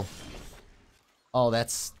brutal. Oh,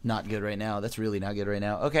 that's not good right now. That's really not good right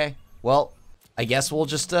now. Okay. Well, I guess we'll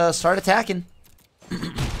just start attacking.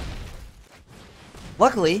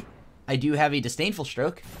 Luckily, I do have a Disdainful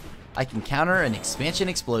Stroke. I can counter an Expansion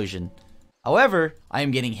Explosion. However, I am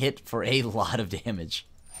getting hit for a lot of damage.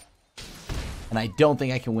 And I don't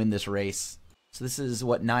think I can win this race. So this is,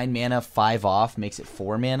 what, 9 mana, 5 off, makes it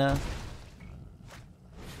 4 mana.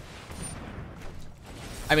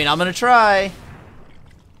 I mean, I'm gonna try.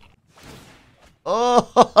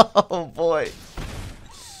 Oh, boy.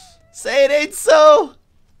 Say it ain't so.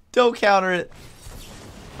 Don't counter it.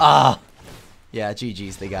 Ah. Yeah,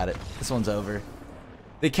 GG's, they got it. This one's over.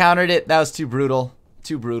 They countered it. That was too brutal.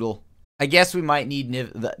 Too brutal. I guess we might need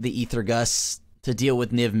the Ether Gus to deal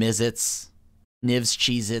with Niv Mizzets. Niv's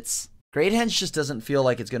Cheez-Its. Great Henge just doesn't feel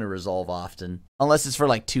like it's going to resolve often. Unless it's for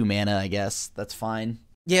like 2 mana, I guess. That's fine.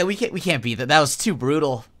 Yeah, we can't beat that. That was too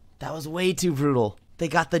brutal. That was way too brutal. They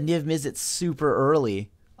got the Niv Mizzet super early.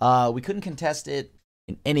 We couldn't contest it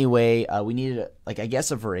in any way. We needed, like, I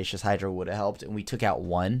guess a Voracious Hydra would have helped, and we took out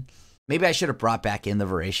 1. Maybe I should have brought back in the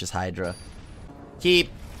Voracious Hydra. Keep.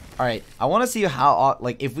 Alright, I want to see how,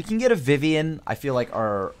 like, if we can get a Vivian, I feel like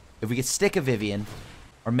if we could stick a Vivian,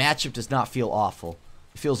 our matchup does not feel awful.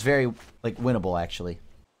 It feels very, like, winnable, actually.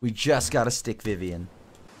 We just got to stick Vivian.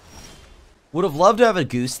 Would have loved to have a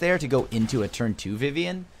Goose there to go into a turn 2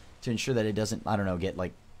 Vivian to ensure that it doesn't, I don't know, get,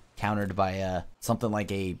 like, countered by something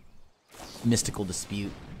like a Mystical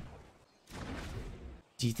Dispute.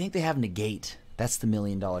 Do you think they have Negate? That's the $1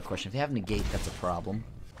 million question. If they have Negate, that's a problem.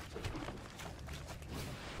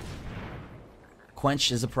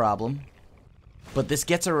 Quench is a problem. But this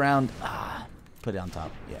gets around... put it on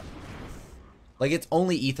top. Yeah. Like, it's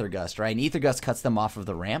only Ether Gust, right? And Ether Gust cuts them off of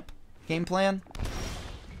the ramp game plan.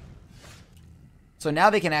 So now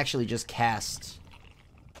they can actually just cast...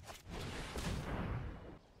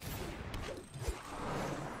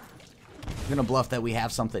 I'm gonna bluff that we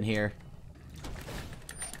have something here.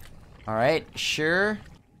 Alright, sure.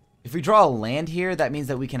 If we draw a land here, that means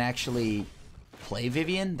that we can actually play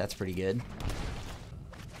Vivian. That's pretty good.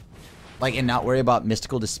 Like, and not worry about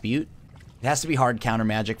Mystical Dispute. It has to be hard counter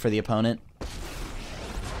magic for the opponent.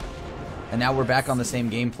 And now we're back on the same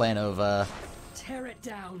game plan of Tear it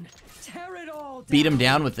down. Tear it all down. beat them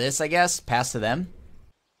down with this, I guess. Pass to them.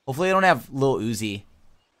 Hopefully they don't have Lil Uzi.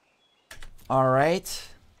 Alright.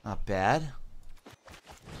 Not bad.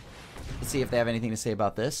 Let's see if they have anything to say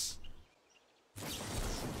about this.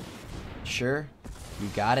 Sure. You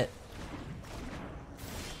got it.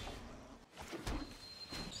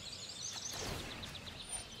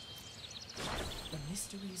 The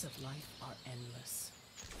mysteries of life are endless.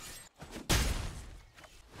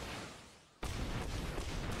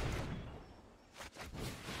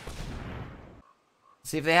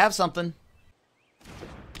 See if they have something.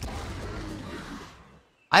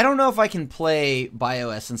 I don't know if I can play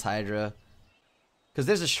Bioessence Hydra. Because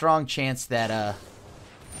there's a strong chance that,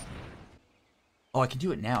 oh, I can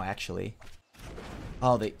do it now, actually.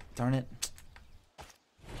 Oh, darn it.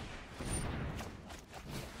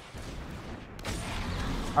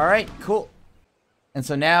 Alright, cool. And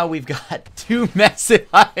so now we've got 2 massive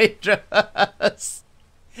Hydras.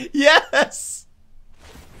 Yes!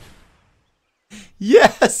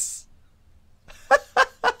 Yes!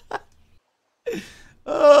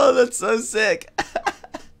 Oh, that's so sick.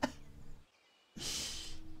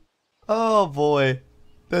 Oh, boy.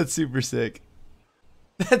 That's super sick.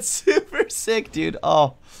 That's super sick, dude.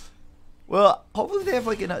 Oh. Well, hopefully they have,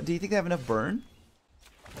 like, enough. Do you think they have enough burn?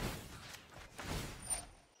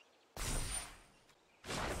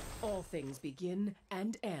 All things begin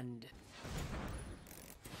and end.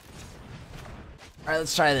 Alright,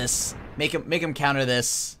 let's try this. Make him counter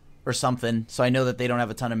this or something, so I know that they don't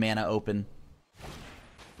have a ton of mana open.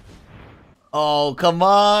 Oh, come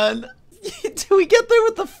on! Do we get there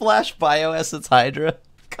with the Flash Bioessence Hydra?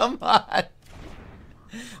 Come on!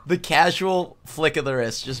 The casual flick of the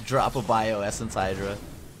wrist, just drop a Bioessence Hydra.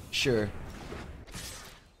 Sure.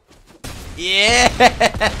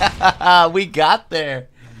 Yeah! We got there!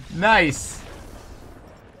 Nice!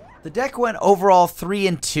 The deck went overall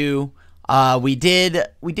 3-2. We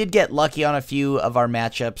did get lucky on a few of our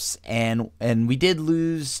matchups, and we did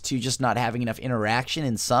lose to just not having enough interaction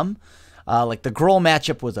in some. Like the Grohl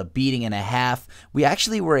matchup was a beating and a half. We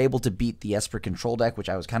actually were able to beat the Esper control deck, which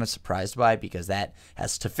I was kind of surprised by because that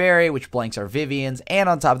has Teferi, which blanks our Vivians, and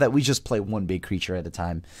on top of that, we just play one big creature at a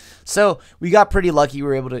time. So we got pretty lucky. We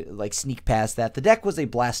were able to like sneak past that. The deck was a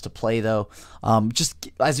blast to play though. Just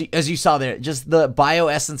as you saw there, just the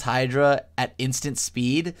Bioessence Hydra at instant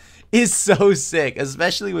speed is so sick,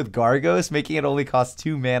 especially with Gargos, making it only cost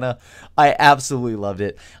 2 mana. I absolutely loved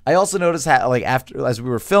it. I also noticed how, like, after as we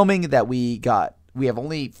were filming that we have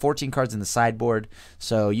only 14 cards in the sideboard,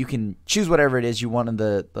 so you can choose whatever it is you want in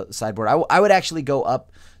the sideboard. I would actually go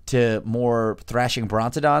up to more Thrashing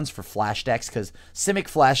Brontodons for flash decks because Simic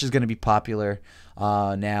Flash is going to be popular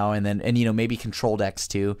now, and you know, maybe control decks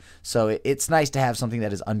too. So it's nice to have something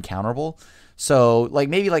that is uncounterable. So like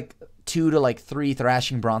maybe like 2 to like 3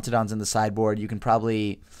 Thrashing Brontodons in the sideboard. You can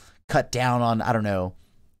probably cut down on, I don't know,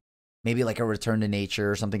 maybe like a Return to Nature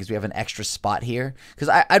or something because we have an extra spot here. Because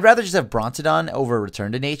I'd rather just have Brontodon over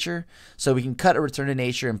Return to Nature. So we can cut a Return to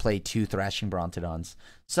Nature and play 2 Thrashing Brontodons.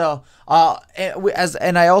 So,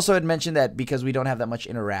 and I also had mentioned that because we don't have that much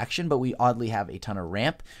interaction, but we oddly have a ton of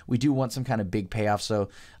ramp, we do want some kind of big payoff. So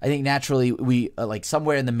I think naturally we, like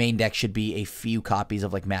somewhere in the main deck should be a few copies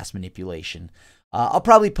of like Mass Manipulation. I'll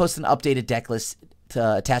probably post an updated deck list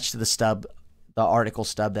to attach to the stub, the article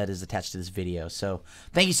stub that is attached to this video. So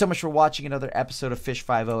thank you so much for watching another episode of Fish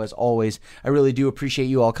 5-0. As always, I really do appreciate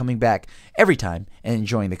you all coming back every time and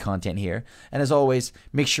enjoying the content here. And as always,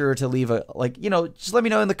 make sure to leave a, like, you know, just let me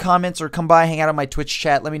know in the comments or come by, hang out on my Twitch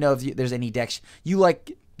chat. Let me know if there's any decks you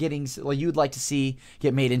like getting, like you'd like to see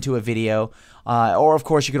get made into a video, or of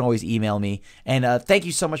course you can always email me. And thank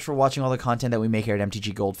you so much for watching all the content that we make here at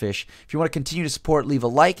MTG Goldfish. If you want to continue to support, leave a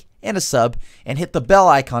like and a sub and hit the bell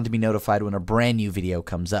icon to be notified when a brand new video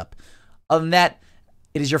comes up. Other than that,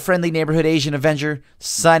 it is your friendly neighborhood Asian Avenger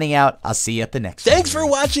signing out. I'll see you at the next one. Thanks for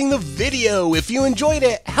watching the video. If you enjoyed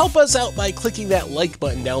it, help us out by clicking that like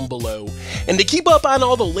button down below. And to keep up on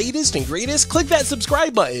all the latest and greatest, click that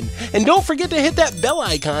subscribe button. And don't forget to hit that bell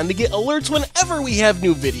icon to get alerts whenever we have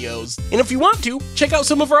new videos. And if you want to, check out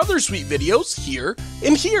some of our other sweet videos here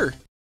and here.